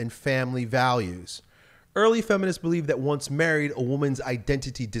marriage and family values. Early feminists believed that once married, a woman's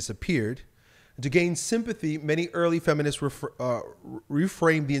identity disappeared. To gain sympathy, many early feminists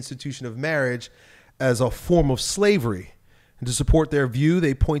reframed the institution of marriage as a form of slavery. And to support their view,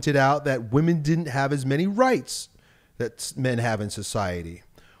 they pointed out that women didn't have as many rights that men have in society.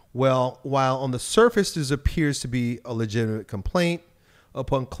 Well, while on the surface this appears to be a legitimate complaint,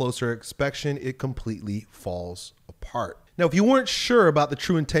 upon closer inspection, it completely falls apart. Now, if you weren't sure about the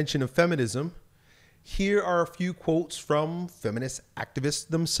true intention of feminism, here are a few quotes from feminist activists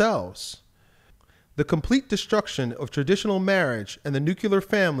themselves. The complete destruction of traditional marriage and the nuclear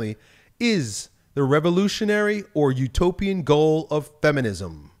family is the revolutionary or utopian goal of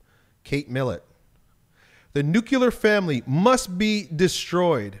feminism. Kate Millett. The nuclear family must be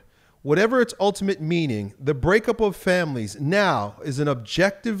destroyed. Whatever its ultimate meaning, the breakup of families now is an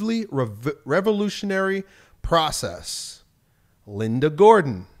objectively revolutionary process. Linda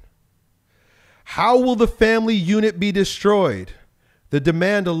Gordon. How will the family unit be destroyed? The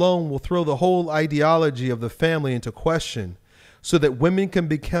demand alone will throw the whole ideology of the family into question, so that women can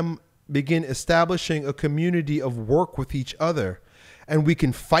begin establishing a community of work with each other, and we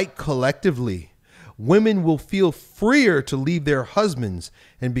can fight collectively. Women will feel freer to leave their husbands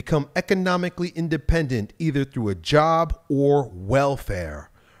and become economically independent, either through a job or welfare.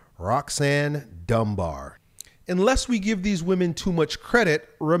 Roxanne Dunbar. Unless we give these women too much credit,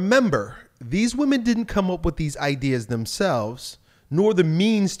 remember, these women didn't come up with these ideas themselves, nor the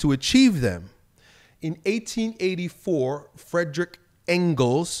means to achieve them. In 1884, Friedrich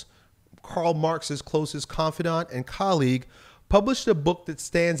Engels, Karl Marx's closest confidant and colleague, published a book that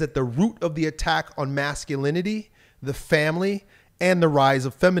stands at the root of the attack on masculinity, the family, and the rise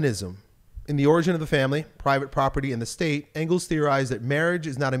of feminism. In The Origin of the Family, Private Property, and the State, Engels theorized that marriage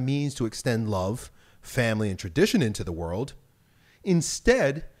is not a means to extend love, family, and tradition into the world.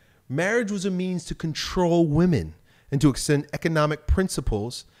 Instead, marriage was a means to control women and to extend economic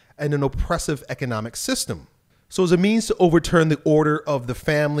principles and an oppressive economic system. So as a means to overturn the order of the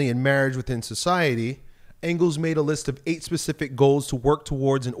family and marriage within society, Engels made a list of 8 specific goals to work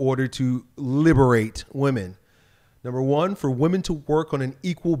towards in order to liberate women. Number 1, for women to work on an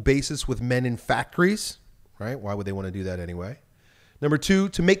equal basis with men in factories, right? Why would they want to do that anyway? Number 2,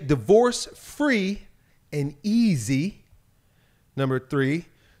 to make divorce free and easy. Number 3,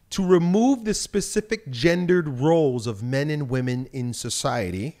 to remove the specific gendered roles of men and women in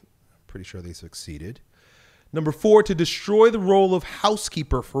society. I'm pretty sure they succeeded. Number 4, to destroy the role of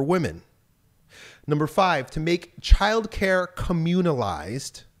housekeeper for women. Number 5, to make childcare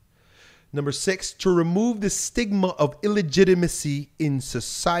communalized. Number 6, to remove the stigma of illegitimacy in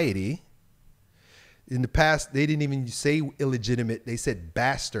society. In the past, they didn't even say illegitimate. They said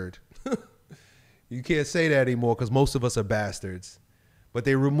bastard. You can't say that anymore because most of us are bastards. But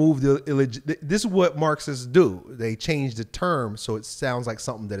they removed the illegitimate. This is what Marxists do. They change the term so it sounds like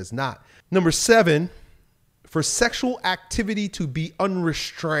something that is not. Number 7, for sexual activity to be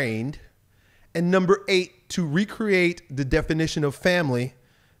unrestrained. And number 8, to recreate the definition of family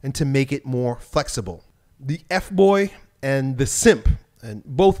and to make it more flexible. The F-boy and the simp, and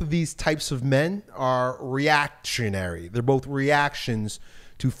both of these types of men are reactionary. They're both reactions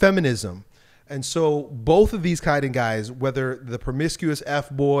to feminism. And so both of these kind of guys, whether the promiscuous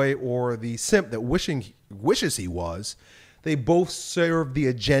F-boy or the simp that wishes he was, they both serve the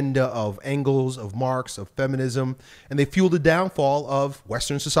agenda of Engels, of Marx, of feminism, and they fuel the downfall of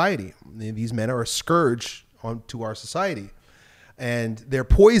Western society. These men are a scourge to our society. And their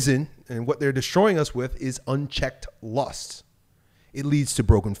poison and what they're destroying us with is unchecked lust. It leads to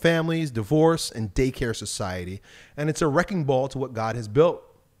broken families, divorce, and daycare society. And it's a wrecking ball to what God has built.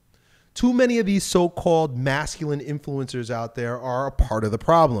 Too many of these so-called masculine influencers out there are a part of the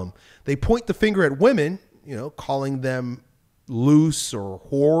problem. They point the finger at women, calling them loose or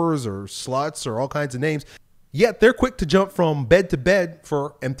whores or sluts or all kinds of names. Yet they're quick to jump from bed to bed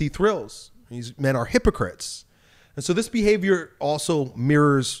for empty thrills. These men are hypocrites. And so this behavior also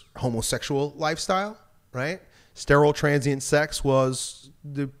mirrors homosexual lifestyle, right? Sterile transient sex was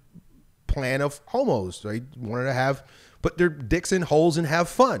the plan of homos. They wanted to put their dicks in holes and have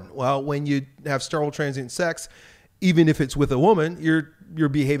fun. Well, when you have sterile transient sex, even if it's with a woman, you're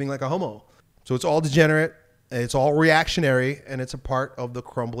behaving like a homo. So it's all degenerate, it's all reactionary, and it's a part of the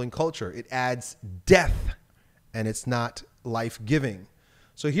crumbling culture. It adds death, and it's not life-giving.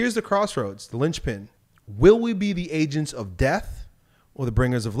 So here's the crossroads, the linchpin. Will we be the agents of death or the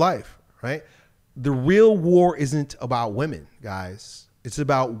bringers of life, right? The real war isn't about women, guys. It's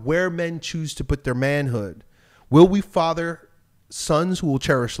about where men choose to put their manhood. Will we father sons who will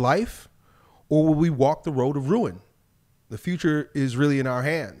cherish life, or will we walk the road of ruin? The future is really in our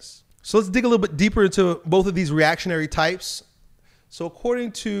hands. So let's dig a little bit deeper into both of these reactionary types. So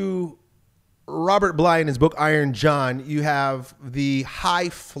according to Robert Bly in his book Iron John, you have the high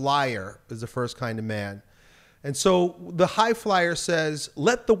flyer is the first kind of man. And so the high flyer says,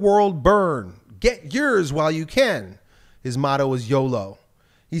 let the world burn. Get yours while you can. His motto is YOLO.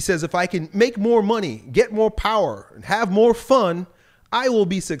 He says, if I can make more money, get more power, and have more fun, I will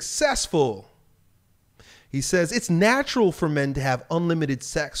be successful. He says, it's natural for men to have unlimited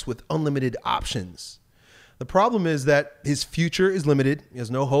sex with unlimited options. The problem is that his future is limited. He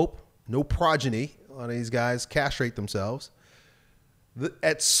has no hope, no progeny. A lot of these guys castrate themselves.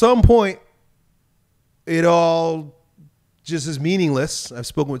 At some point, it all just is meaningless. I've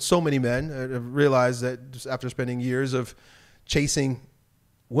spoken with so many men. I've realized that just after spending years of chasing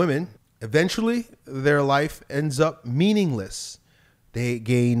women, eventually their life ends up meaningless. They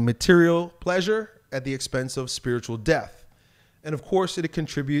gain material pleasure at the expense of spiritual death. And of course, it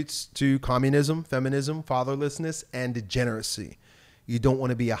contributes to communism, feminism, fatherlessness, and degeneracy. You don't want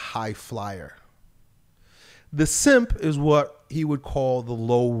to be a high flyer. The simp is what he would call the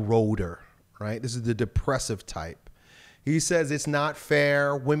low roader, right? This is the depressive type. He says it's not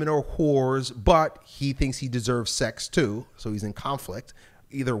fair, women are whores, but he thinks he deserves sex too. So he's in conflict.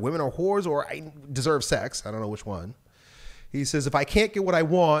 Either women are whores or I deserve sex. I don't know which one. He says, if I can't get what I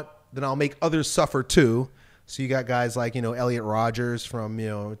want, then I'll make others suffer too. So you got guys like, Elliott Rogers from,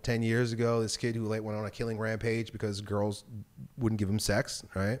 10 years ago, this kid who went on a killing rampage because girls wouldn't give him sex,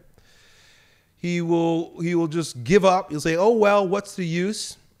 right? He will just give up. He'll say, oh, well, what's the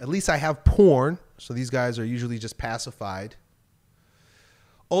use? At least I have porn. So these guys are usually just pacified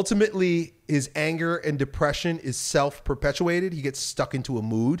Ultimately, his anger and depression is self-perpetuated. He gets stuck into a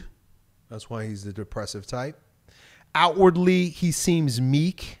mood. That's why he's the depressive type. Outwardly, he seems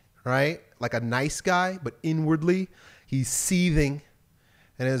meek, right? Like a nice guy, but inwardly, he's seething.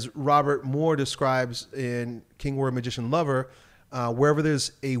 And as Robert Moore describes in King, Warrior, Magician, Lover, wherever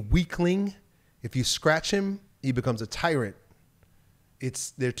there's a weakling, if you scratch him, he becomes a tyrant.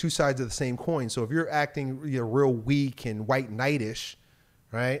 They're two sides of the same coin. So if you're acting real weak and white knightish,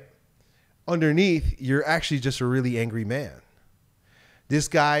 right, underneath, you're actually just a really angry man. This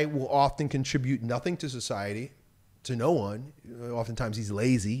guy will often contribute nothing to society, to no one. Oftentimes he's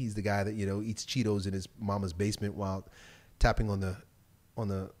lazy. He's the guy that, eats Cheetos in his mama's basement while tapping on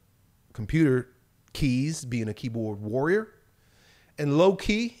the computer keys, being a keyboard warrior. And low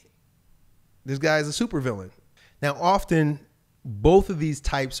key, this guy is a supervillain. Now, often both of these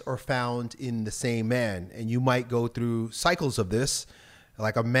types are found in the same man, and you might go through cycles of this,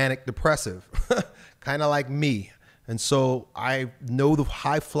 like a manic depressive, kind of like me. And so I know the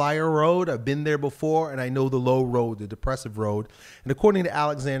high flyer road. I've been there before, and I know the low road, the depressive road. And according to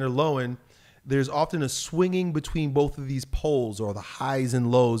Alexander Lowen, there's often a swinging between both of these poles, or the highs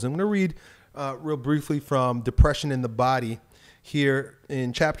and lows. I'm going to read real briefly from Depression in the Body. Here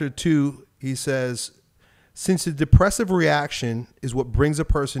in chapter 2, he says, since the depressive reaction is what brings a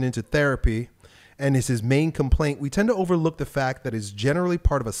person into therapy and is his main complaint, we tend to overlook the fact that it's generally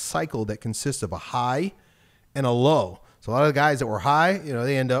part of a cycle that consists of a high and a low. So a lot of the guys that were high,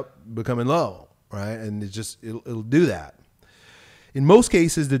 they end up becoming low, right? And it'll do that. In most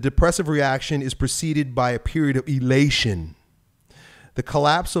cases, the depressive reaction is preceded by a period of elation, the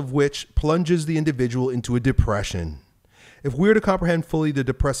collapse of which plunges the individual into a depression. If we're to comprehend fully the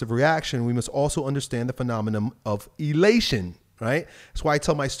depressive reaction, we must also understand the phenomenon of elation, right? That's why I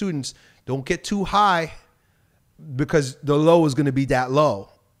tell my students, don't get too high, because the low is going to be that low.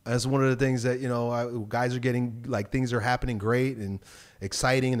 That's one of the things that, guys are getting, like, things are happening great and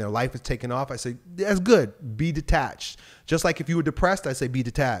exciting and their life is taking off. I say, that's good. Be detached. Just like if you were depressed, I say be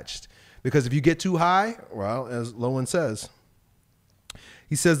detached. Because if you get too high, well, as Lowen says,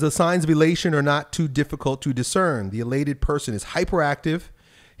 he says the signs of elation are not too difficult to discern. The elated person is hyperactive.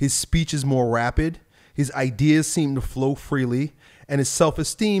 His speech is more rapid. His ideas seem to flow freely, and his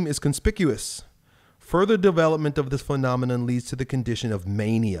self-esteem is conspicuous. Further development of this phenomenon leads to the condition of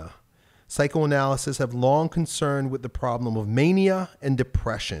mania. Psychoanalysts have long concerned with the problem of mania and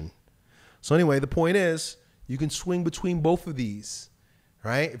depression. So anyway, the point is, you can swing between both of these,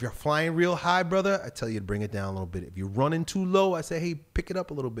 right? If you're flying real high, brother, I tell you to bring it down a little bit. If you're running too low, I say, hey, pick it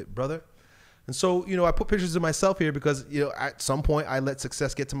up a little bit, brother. And so, I put pictures of myself here because, at some point I let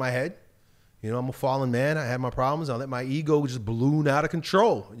success get to my head. I'm a fallen man. I had my problems. I let my ego just balloon out of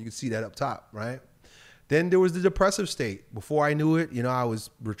control. You can see that up top, right? Then there was the depressive state. Before I knew it, I was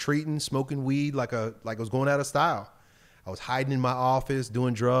retreating, smoking weed like I was going out of style. I was hiding in my office,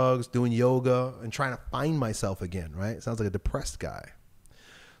 doing drugs, doing yoga, and trying to find myself again, right? Sounds like a depressed guy.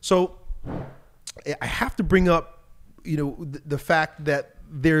 So I have to bring up, the fact that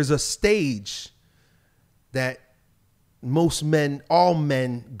there's a stage that most men, all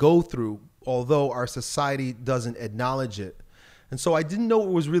men go through, although our society doesn't acknowledge it. And so I didn't know what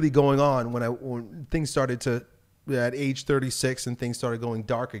was really going on when things started to, at age 36, and things started going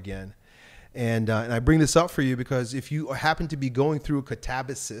dark again. And I bring this up for you because if you happen to be going through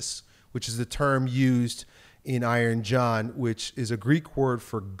katabasis, which is the term used in Iron John, which is a Greek word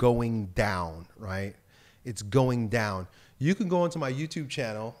for going down, right? It's going down. You can go onto my YouTube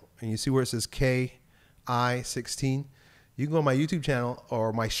channel and you see where it says KI16. You can go on my YouTube channel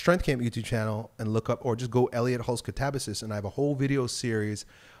or my Strength Camp YouTube channel and look up, or just go Elliott Hulse katabasis, and I have a whole video series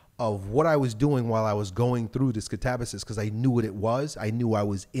of what I was doing while I was going through this katabasis, because I knew what it was. I knew I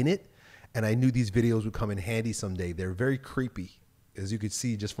was in it, and I knew these videos would come in handy someday. They're very creepy, as you could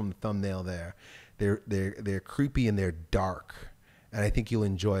see just from the thumbnail there. They're creepy and they're dark, and I think you'll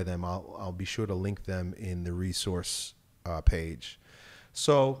enjoy them. I'll be sure to link them in the resource page.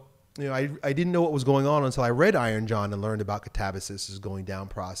 So, I didn't know what was going on until I read Iron John and learned about katabasis' going down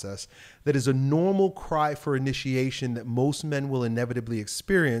process. That is a normal cry for initiation that most men will inevitably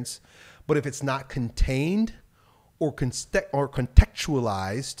experience, but if it's not contained or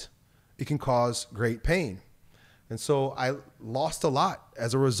contextualized, it can cause great pain. And so I lost a lot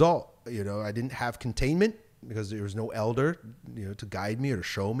as a result. I didn't have containment because there was no elder, to guide me or to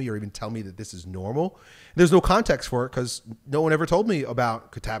show me or even tell me that this is normal. There's no context for it because no one ever told me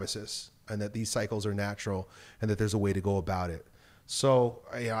about katabasis and that these cycles are natural and that there's a way to go about it. So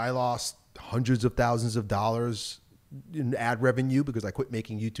I lost hundreds of thousands of dollars in ad revenue because I quit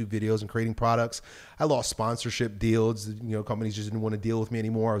making YouTube videos and creating products. I lost sponsorship deals. Companies just didn't want to deal with me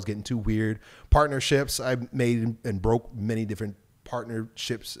anymore. I was getting too weird. Partnerships, I made and broke many different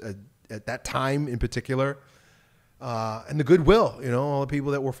partnerships at that time in particular. And the goodwill, all the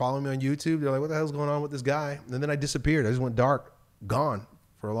people that were following me on YouTube, they're like, what the hell's going on with this guy? And then I disappeared. I just went dark, gone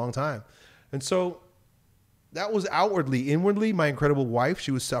for a long time. And so that was outwardly. Inwardly, my incredible wife,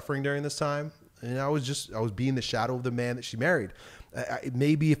 she was suffering during this time. And I was being the shadow of the man that she married.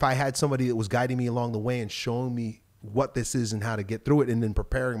 Maybe if I had somebody that was guiding me along the way and showing me what this is and how to get through it, and then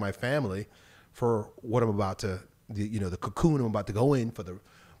preparing my family for what I'm about to, the cocoon I'm about to go in, for the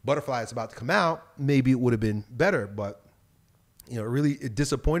butterfly that's about to come out, maybe it would have been better. But, it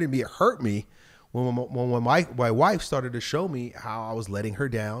disappointed me. It hurt me when my wife started to show me how I was letting her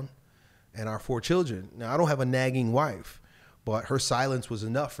down and our 4 children. Now, I don't have a nagging wife, but her silence was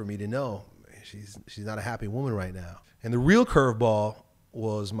enough for me to know she's not a happy woman right now. And the real curveball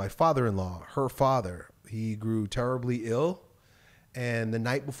was my father-in-law, her father. He grew terribly ill. And the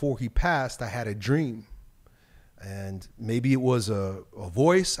night before he passed, I had a dream. And maybe it was a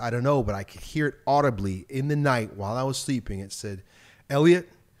voice, I don't know, but I could hear it audibly in the night while I was sleeping. It said, Elliott,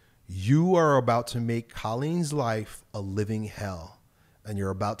 you are about to make Colleen's life a living hell, and you're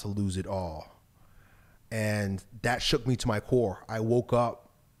about to lose it all. And that shook me to my core. I woke up,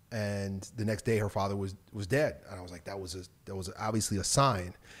 and the next day her father was dead. And I was like, that was obviously a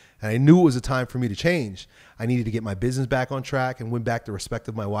sign. And I knew it was a time for me to change. I needed to get my business back on track and win back the respect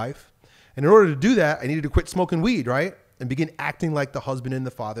of my wife. And in order to do that, I needed to quit smoking weed, right? And begin acting like the husband and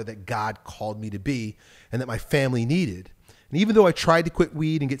the father that God called me to be and that my family needed. And even though I tried to quit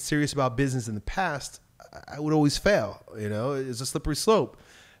weed and get serious about business in the past, I would always fail. It's a slippery slope.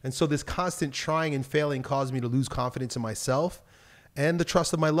 And so this constant trying and failing caused me to lose confidence in myself and the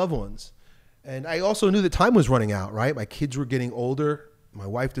trust of my loved ones. And I also knew that time was running out, right? My kids were getting older. My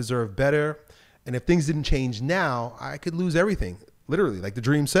wife deserved better. And if things didn't change now, I could lose everything, literally, like the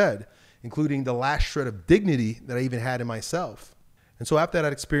dream said, including the last shred of dignity that I even had in myself. And so after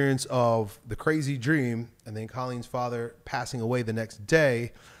that experience of the crazy dream and then Colleen's father passing away the next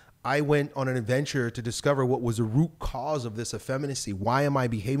day, I went on an adventure to discover what was the root cause of this effeminacy. Why am I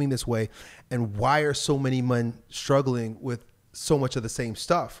behaving this way? And why are so many men struggling with so much of the same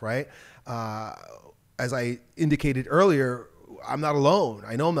stuff, right? As I indicated earlier, I'm not alone.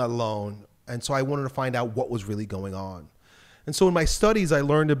 I know I'm not alone. And so I wanted to find out what was really going on. And so in my studies, I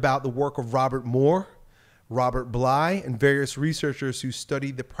learned about the work of Robert Moore, Robert Bly, and various researchers who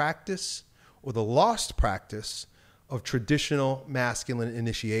studied the practice or the lost practice of traditional masculine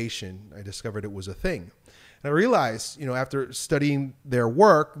initiation. I discovered it was a thing. And I realized, after studying their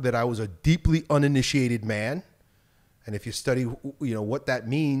work, that I was a deeply uninitiated man. And if you study, what that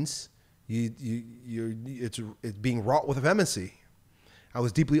means, it's being wrought with effeminacy. I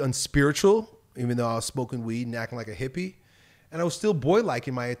was deeply unspiritual, even though I was smoking weed and acting like a hippie. And I was still boy-like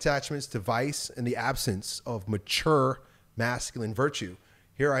in my attachments to vice and the absence of mature masculine virtue.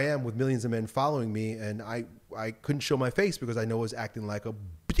 Here I am with millions of men following me, and I couldn't show my face because I know I was acting like a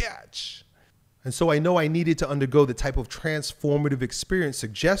bitch. And so I know I needed to undergo the type of transformative experience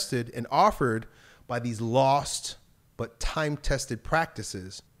suggested and offered by these lost but time-tested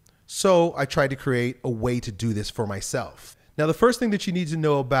practices. So I tried to create a way to do this for myself. Now, the first thing that you need to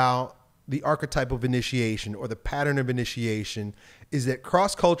know about the archetype of initiation or the pattern of initiation is that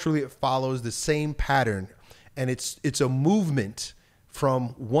cross-culturally it follows the same pattern, and it's a movement from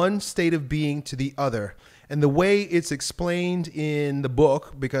one state of being to the other. And the way it's explained in the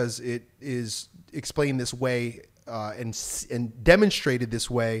book, because it is explained this way and demonstrated this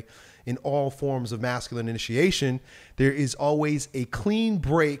way in all forms of masculine initiation, there is always a clean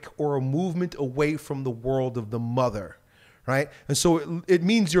break or a movement away from the world of the mother. Right. And so it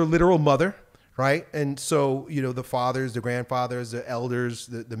means your literal mother. Right. And so, the fathers, the grandfathers, the elders,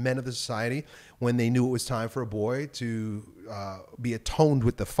 the men of the society, when they knew it was time for a boy to be atoned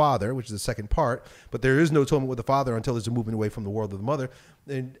with the father, which is the second part. But there is no atonement with the father until there's a movement away from the world of the mother.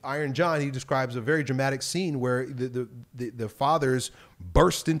 And Iron John, he describes a very dramatic scene where the fathers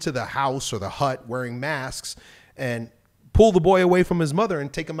burst into the house or the hut wearing masks and pull the boy away from his mother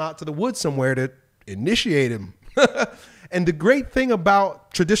and take him out to the woods somewhere to initiate him. And the great thing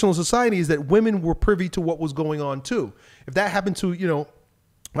about traditional society is that women were privy to what was going on too. If that happened to, if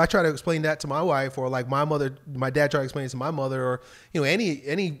I try to explain that to my wife, or like my dad tried to explain it to my mother, or,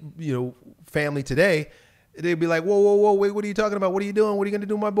 any family today, they'd be like, whoa, wait, what are you talking about? What are you doing? What are you going to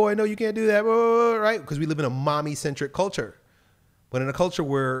do, my boy? No, you can't do that. Right? Because we live in a mommy-centric culture. But in a culture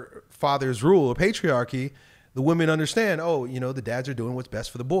where fathers rule, a patriarchy, the women understand, the dads are doing what's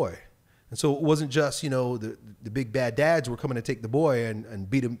best for the boy. And so it wasn't just, the big bad dads were coming to take the boy and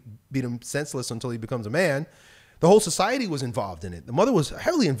beat him senseless until he becomes a man. The whole society was involved in it. The mother was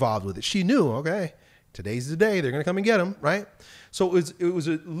heavily involved with it. She knew, okay, today's the day. They're going to come and get him, right? So it was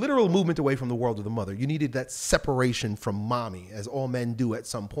a literal movement away from the world of the mother. You needed that separation from mommy, as all men do at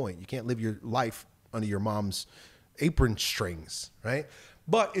some point. You can't live your life under your mom's apron strings, right?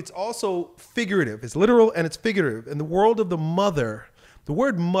 But it's also figurative. It's literal and it's figurative. In the world of the mother, the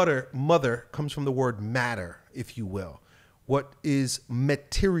word mother comes from the word matter, if you will. What is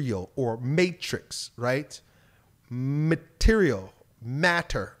material or matrix, right? Material,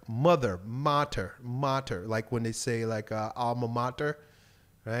 matter, mother, mater. Like when they say like alma mater,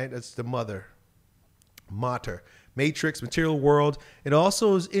 right? That's the mother, mater. Matrix, material world. It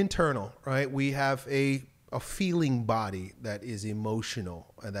also is internal, right? We have a feeling body that is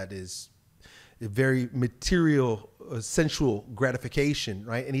emotional and that is a very material, sensual gratification,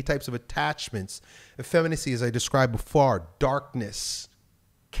 right? Any types of attachments. Effeminacy, as I described before, darkness,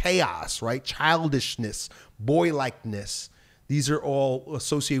 chaos, right? Childishness, boy-likeness. These are all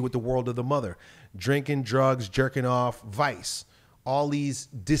associated with the world of the mother. Drinking, drugs, jerking off, vice. All these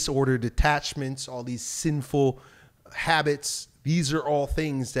disordered attachments, all these sinful habits. These are all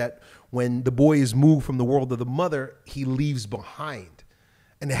things that when the boy is moved from the world of the mother, he leaves behind.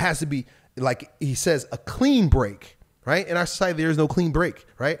 And it has to be, like he says, a clean break, right? In our society, there is no clean break,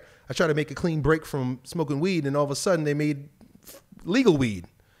 right? I try to make a clean break from smoking weed, and all of a sudden they made legal weed,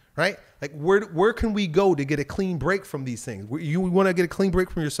 right? Like where can we go to get a clean break from these things? You want to get a clean break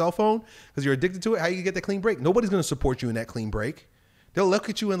from your cell phone because you're addicted to it? How you get the clean break? Nobody's going to support you in that clean break. They'll look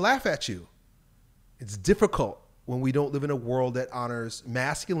at you and laugh at you. It's difficult when we don't live in a world that honors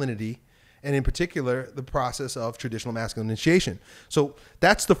masculinity, and in particular, the process of traditional masculine initiation. So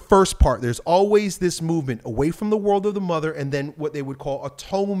that's the first part. There's always this movement away from the world of the mother, and then what they would call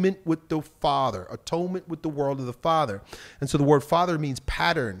atonement with the father, atonement with the world of the father. And so the word father means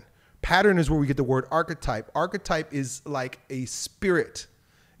pattern. Pattern is where we get the word archetype. Archetype is like a spirit.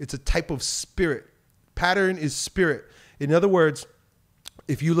 It's a type of spirit. Pattern is spirit. In other words,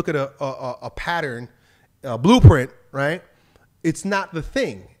 if you look at a pattern, a blueprint, right? It's not the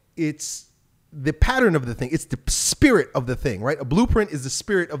thing. It's the pattern of the thing. It's the spirit of the thing, right? A blueprint is the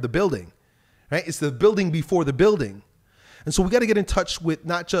spirit of the building, right? It's the building before the building. And so we got to get in touch with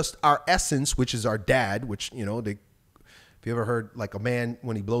not just our essence, which is our dad, which, if you ever heard like a man,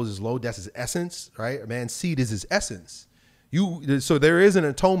 when he blows his load, that's his essence, right? A man's seed is his essence. So there is an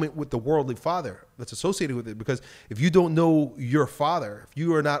atonement with the worldly father that's associated with it, because if you don't know your father, if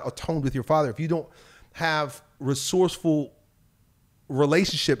you are not atoned with your father, if you don't have resourceful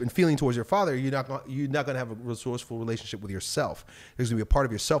relationship and feeling towards your father, you're not going to have a resourceful relationship with yourself. There's going to be a part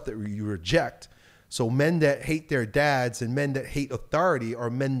of yourself that you reject. So men that hate their dads and men that hate authority are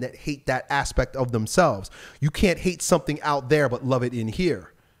men that hate that aspect of themselves. You can't hate something out there but love it in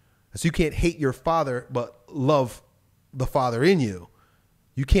here. So you can't hate your father but love the father in you.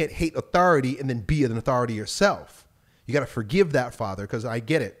 You can't hate authority and then be an authority yourself. You got to forgive that father, because I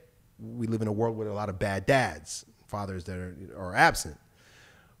get it. We live in a world with a lot of bad dads, fathers that are absent.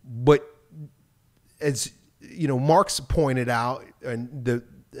 But as Marx pointed out, and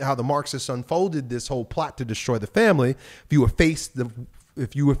how the Marxists unfolded this whole plot to destroy the family. If you efface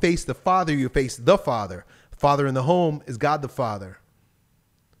the father, you efface the father. Father in the home is God the Father.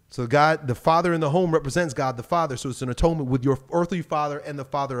 So God, the father in the home, represents God the Father. So it's an atonement with your earthly father and the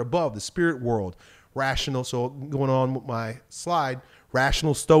father above, the spirit world. Rational. So going on with my slide,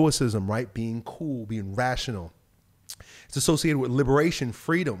 rational stoicism, right? Being cool, being rational. It's associated with liberation,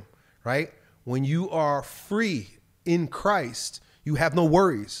 freedom, right? When you are free in Christ, you have no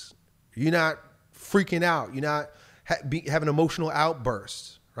worries. You're not freaking out. You're not having emotional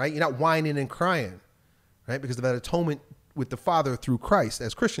outbursts, right? You're not whining and crying, right? Because of that atonement with the Father through Christ,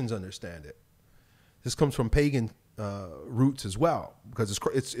 as Christians understand it. This comes from pagan roots as well, because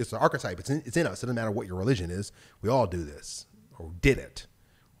it's an archetype. It's in us. It doesn't matter what your religion is. We all do this, or did it.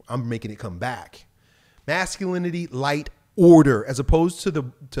 I'm making it come back. Masculinity, light, order, as opposed to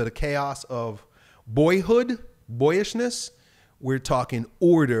the chaos of boyhood, boyishness. We're talking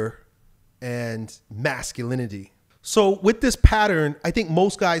order and masculinity. So with this pattern, I think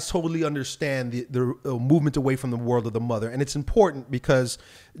most guys totally understand the movement away from the world of the mother. And it's important because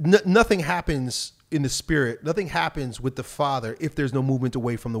nothing happens in the spirit. Nothing happens with the father if there's no movement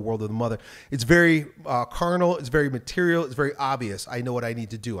away from the world of the mother. It's very carnal. It's very material. It's very obvious. I know what I need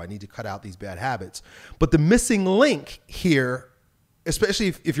to do. I need to cut out these bad habits. But the missing link here, especially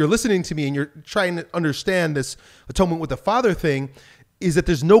if you're listening to me and you're trying to understand this atonement with the father thing, is that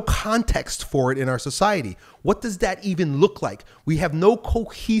there's no context for it in our society. What does that even look like? We have no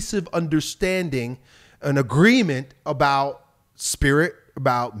cohesive understanding, an agreement about spirit,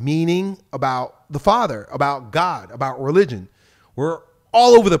 about meaning, about the Father, about God, about religion. We're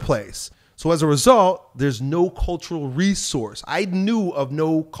all over the place. So as a result, there's no cultural resource. I knew of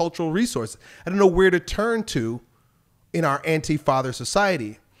no cultural resource. I didn't know where to turn to in our anti-father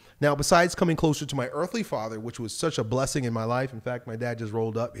society. Now, besides coming closer to my earthly father, which was such a blessing in my life. In fact, my dad just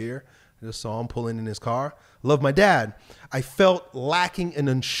rolled up here. I just saw him pulling in his car. Love my dad. I felt lacking and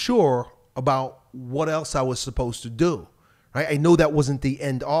unsure about what else I was supposed to do. Right? I know that wasn't the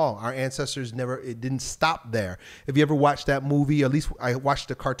end all. Our ancestors it didn't stop there. If you ever watched that movie, at least I watched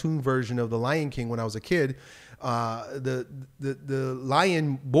the cartoon version of The Lion King when I was a kid. The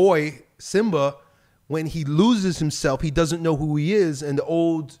lion boy, Simba, when he loses himself, he doesn't know who he is. And the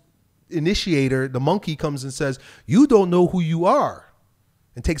old initiator, the monkey, comes and says, "You don't know who you are,"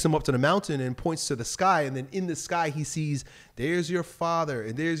 and takes him up to the mountain and points to the sky. And then in the sky, he sees, there's your father,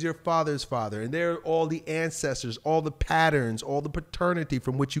 and there's your father's father, and there are all the ancestors, all the patterns, all the paternity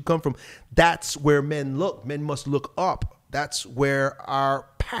from which you come from. That's where men look. Men must look up. That's where our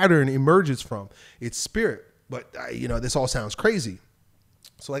pattern emerges from. It's spirit. But, this all sounds crazy.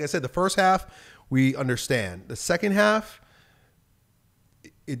 So like I said, the first half, we understand. The second half,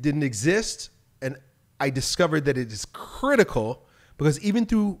 it didn't exist. And I discovered that it is critical, because even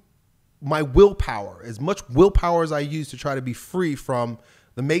through my willpower, as much willpower as I used to try to be free from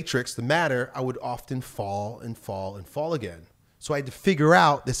the matrix, the matter, I would often fall and fall and fall again. So I had to figure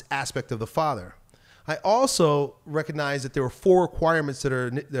out this aspect of the Father. I also recognized that there were 4 requirements that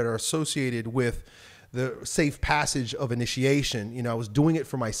are associated with the safe passage of initiation. I was doing it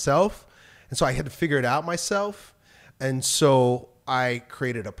for myself, and so I had to figure it out myself. And so I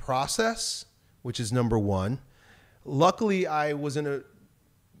created a process, which is number 1. Luckily, I was in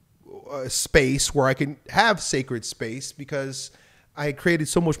a space where I could have sacred space, because I had created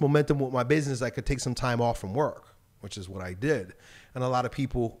so much momentum with my business I could take some time off from work, which is what I did. And a lot of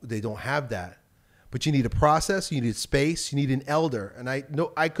people, they don't have that. But you need a process, you need space, you need an elder. And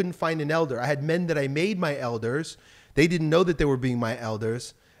I couldn't find an elder. I had men that I made my elders. They didn't know that they were being my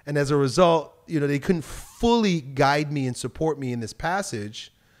elders. And as a result, they couldn't fully guide me and support me in this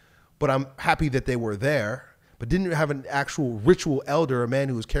passage. But I'm happy that they were there, but didn't have an actual ritual elder, a man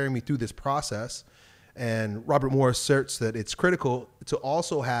who was carrying me through this process. And Robert Moore asserts that it's critical to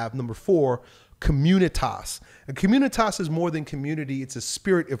also have, number 4, communitas. And communitas is more than community. It's a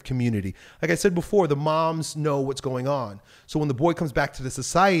spirit of community. Like I said before, the moms know what's going on. So when the boy comes back to the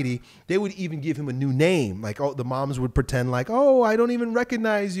society, they would even give him a new name. Like, the moms would pretend like, "Oh, I don't even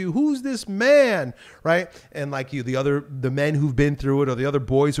recognize you. Who's this man?" Right? And like the men who've been through it, or the other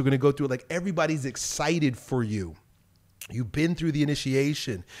boys who are going to go through it, like, everybody's excited for you. You've been through the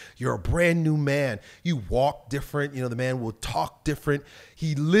initiation. You're a brand new man. You walk different. The man will talk different.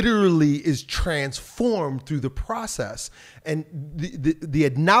 He literally is transformed through the process. And the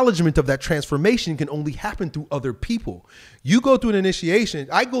acknowledgement of that transformation can only happen through other people. You go through an initiation.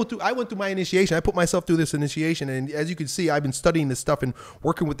 I went through my initiation. I put myself through this initiation. And as you can see, I've been studying this stuff and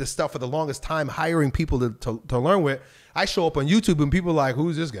working with this stuff for the longest time, hiring people to learn with. I show up on YouTube and people are like,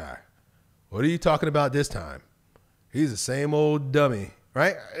 "Who's this guy? What are you talking about this time? He's the same old dummy,"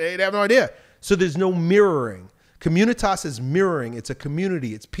 right? They have no idea. So there's no mirroring. Communitas is mirroring. It's a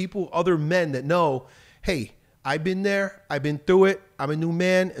community. It's people, other men that know, hey, I've been there. I've been through it. I'm a new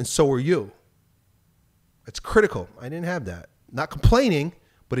man, and so are you. It's critical. I didn't have that. Not complaining,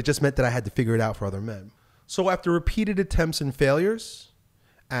 but it just meant that I had to figure it out for other men. So after repeated attempts and failures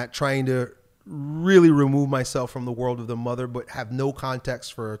at trying to really remove myself from the world of the mother, but have no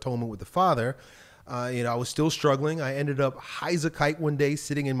context for atonement with the father, I was still struggling. I ended up high as a kite one day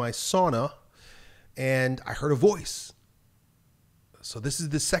sitting in my sauna, and I heard a voice. So this is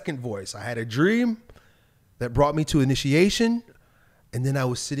the second voice. I had a dream that brought me to initiation, and then I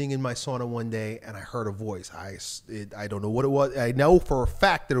was sitting in my sauna one day, and I heard a voice. I don't know what it was. I know for a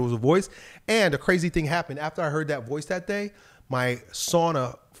fact that it was a voice, and a crazy thing happened. After I heard that voice that day, my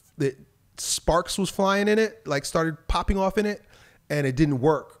sauna, sparks was flying in it, like started popping off in it, and it didn't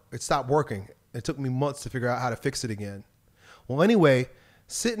work. It stopped working. It took me months to figure out how to fix it again. Well, anyway,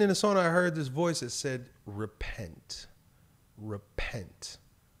 sitting in the sauna, I heard this voice that said, "Repent, repent,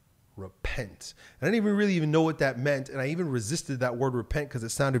 repent." And I didn't really know what that meant. And I even resisted that word repent because it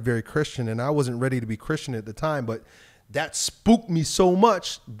sounded very Christian. And I wasn't ready to be Christian at the time. But that spooked me so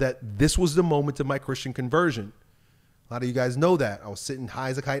much that this was the moment of my Christian conversion. A lot of you guys know that. I was sitting high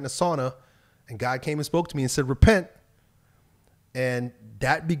as a kite in a sauna, and God came and spoke to me and said, "Repent." And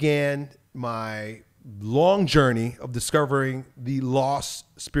that began my long journey of discovering the lost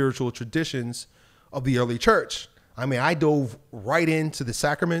spiritual traditions of the early church. I mean, I dove right into the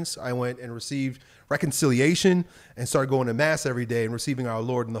sacraments. I went and received reconciliation and started going to mass every day and receiving our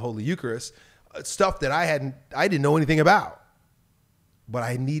Lord in the Holy Eucharist, stuff that I didn't know anything about. But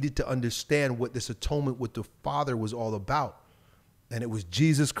I needed to understand what this atonement with the Father was all about. And it was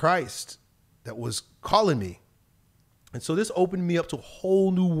Jesus Christ that was calling me. And so this opened me up to a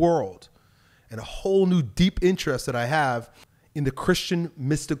whole new world and a whole new deep interest that I have in the Christian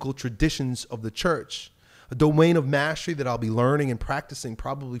mystical traditions of the church, a domain of mastery that I'll be learning and practicing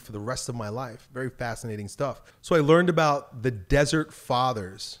probably for the rest of my life. Very fascinating stuff. So I learned about the Desert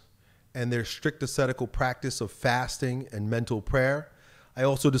Fathers and their strict ascetical practice of fasting and mental prayer. I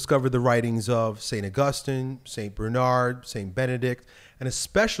also discovered the writings of St. Augustine, St. Bernard, St. Benedict, and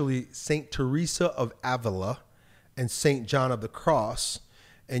especially St. Teresa of Avila and St. John of the Cross.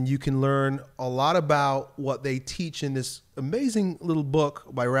 And you can learn a lot about what they teach in this amazing little book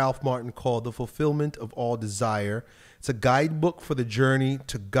by Ralph Martin called The Fulfillment of All Desire. It's a guidebook for the journey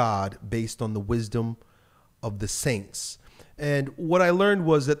to God based on the wisdom of the saints. And what I learned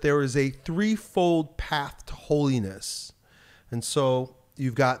was that there is a threefold path to holiness. And so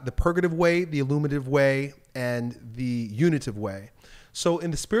you've got the purgative way, the illuminative way, and the unitive way. So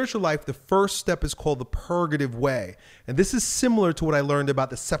in the spiritual life, the first step is called the purgative way. And this is similar to what I learned about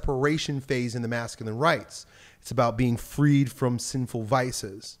the separation phase in the masculine rites. It's about being freed from sinful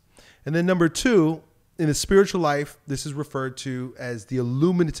vices. And then number two, in the spiritual life, this is referred to as the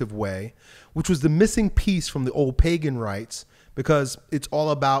illuminative way, which was the missing piece from the old pagan rites because it's all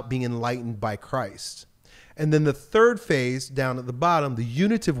about being enlightened by Christ. And then the third phase down at the bottom, the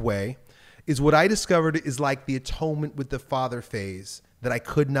unitive way, is what I discovered is like the atonement with the Father phase that I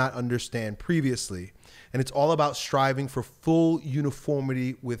could not understand previously. And it's all about striving for full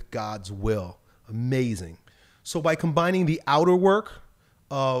uniformity with God's will. Amazing. So by combining the outer work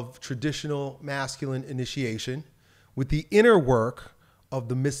of traditional masculine initiation with the inner work of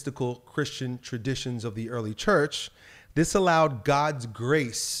the mystical Christian traditions of the early church, this allowed God's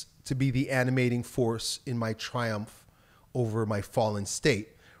grace to be the animating force in my triumph over my fallen state,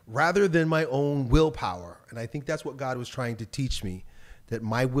 rather than my own willpower. And I think that's what God was trying to teach me, that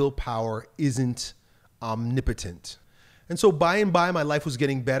my willpower isn't omnipotent. And so by and by, my life was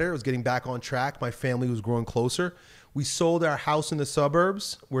getting better. It was getting back on track. My family was growing closer. We sold our house in the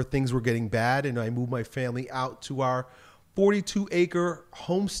suburbs where things were getting bad, and I moved my family out to our 42-acre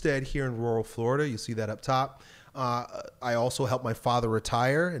homestead here in rural Florida. You see that up top. I also helped my father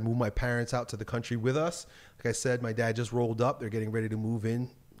retire and move my parents out to the country with us. Like I said, my dad just rolled up. They're getting ready to move in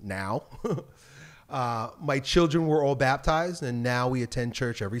now. My children were all baptized, and now we attend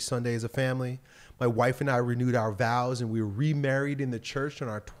church every Sunday as a family. My wife and I renewed our vows, and we were remarried in the church on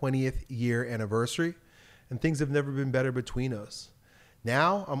our 20th year anniversary, and things have never been better between us.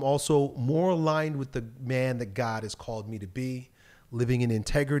 Now I'm also more aligned with the man that God has called me to be, living in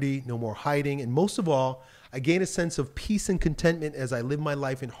integrity, no more hiding, and most of all, I gain a sense of peace and contentment as I live my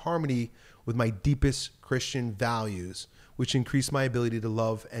life in harmony with my deepest Christian values, which increase my ability to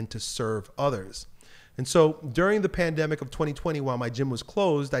love and to serve others. And so during the pandemic of 2020, while my gym was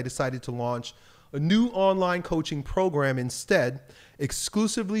closed, I decided to launch a new online coaching program instead,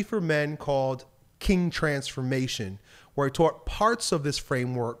 exclusively for men, called King Transformation, where I taught parts of this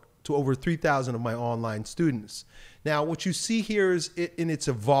framework to over 3,000 of my online students. Now, what you see here is it in its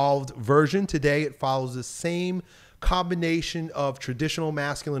evolved version. Today, it follows the same combination of traditional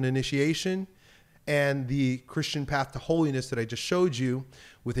masculine initiation and the Christian path to holiness that I just showed you,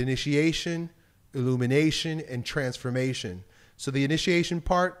 with initiation, illumination, and transformation. So the initiation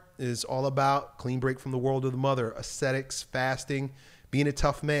part is all about clean break from the world of the mother, ascetics, fasting, being a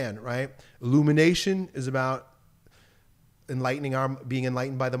tough man, right? Illumination is about being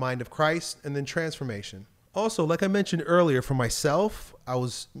enlightened by the mind of Christ, and then transformation. Also, like I mentioned earlier, for myself, I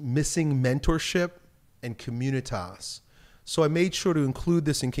was missing mentorship and communitas. So I made sure to include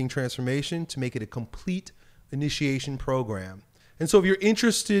this in King Transformation to make it a complete initiation program. And so if you're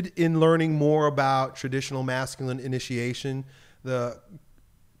interested in learning more about traditional masculine initiation, the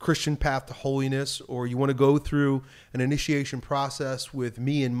Christian path to holiness, or you want to go through an initiation process with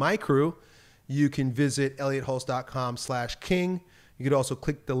me and my crew, you can visit elliottHulse.com/king. You could also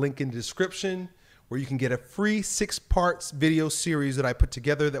click the link in the description where you can get a free 6-part video series that I put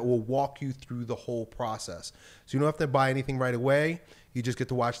together that will walk you through the whole process. So you don't have to buy anything right away. You just get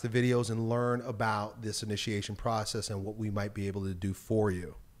to watch the videos and learn about this initiation process and what we might be able to do for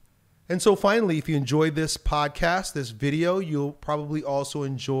you. And so finally, if you enjoyed this podcast, this video, you'll probably also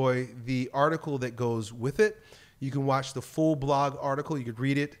enjoy the article that goes with it. You can watch the full blog article. You could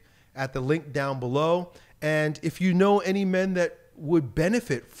read it at the link down below. And if you know any men that would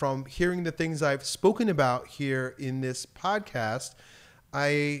benefit from hearing the things I've spoken about here in this podcast,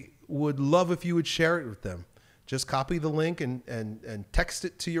 I would love if you would share it with them. Just copy the link and text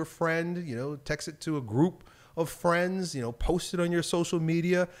it to your friend, text it to a group of friends, post it on your social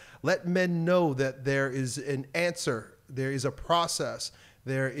media. Let men know that there is an answer. There is a process.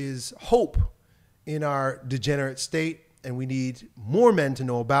 There is hope in our degenerate state. And we need more men to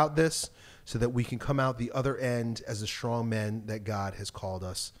know about this so that we can come out the other end as the strong men that God has called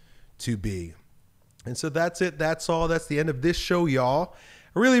us to be. And so that's it. That's all. That's the end of this show, y'all.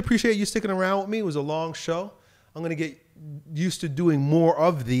 I really appreciate you sticking around with me. It was a long show. I'm going to get used to doing more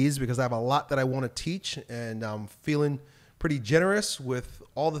of these because I have a lot that I want to teach, and I'm feeling pretty generous with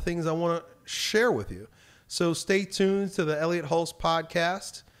all the things I want to share with you. So stay tuned to the Elliott Hulse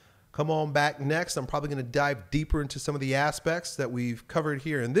podcast. Come on back next. I'm probably going to dive deeper into some of the aspects that we've covered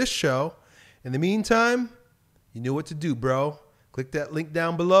here in this show. In the meantime, you know what to do, bro. Click that link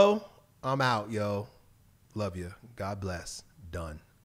down below. I'm out, yo. Love you. God bless. Done.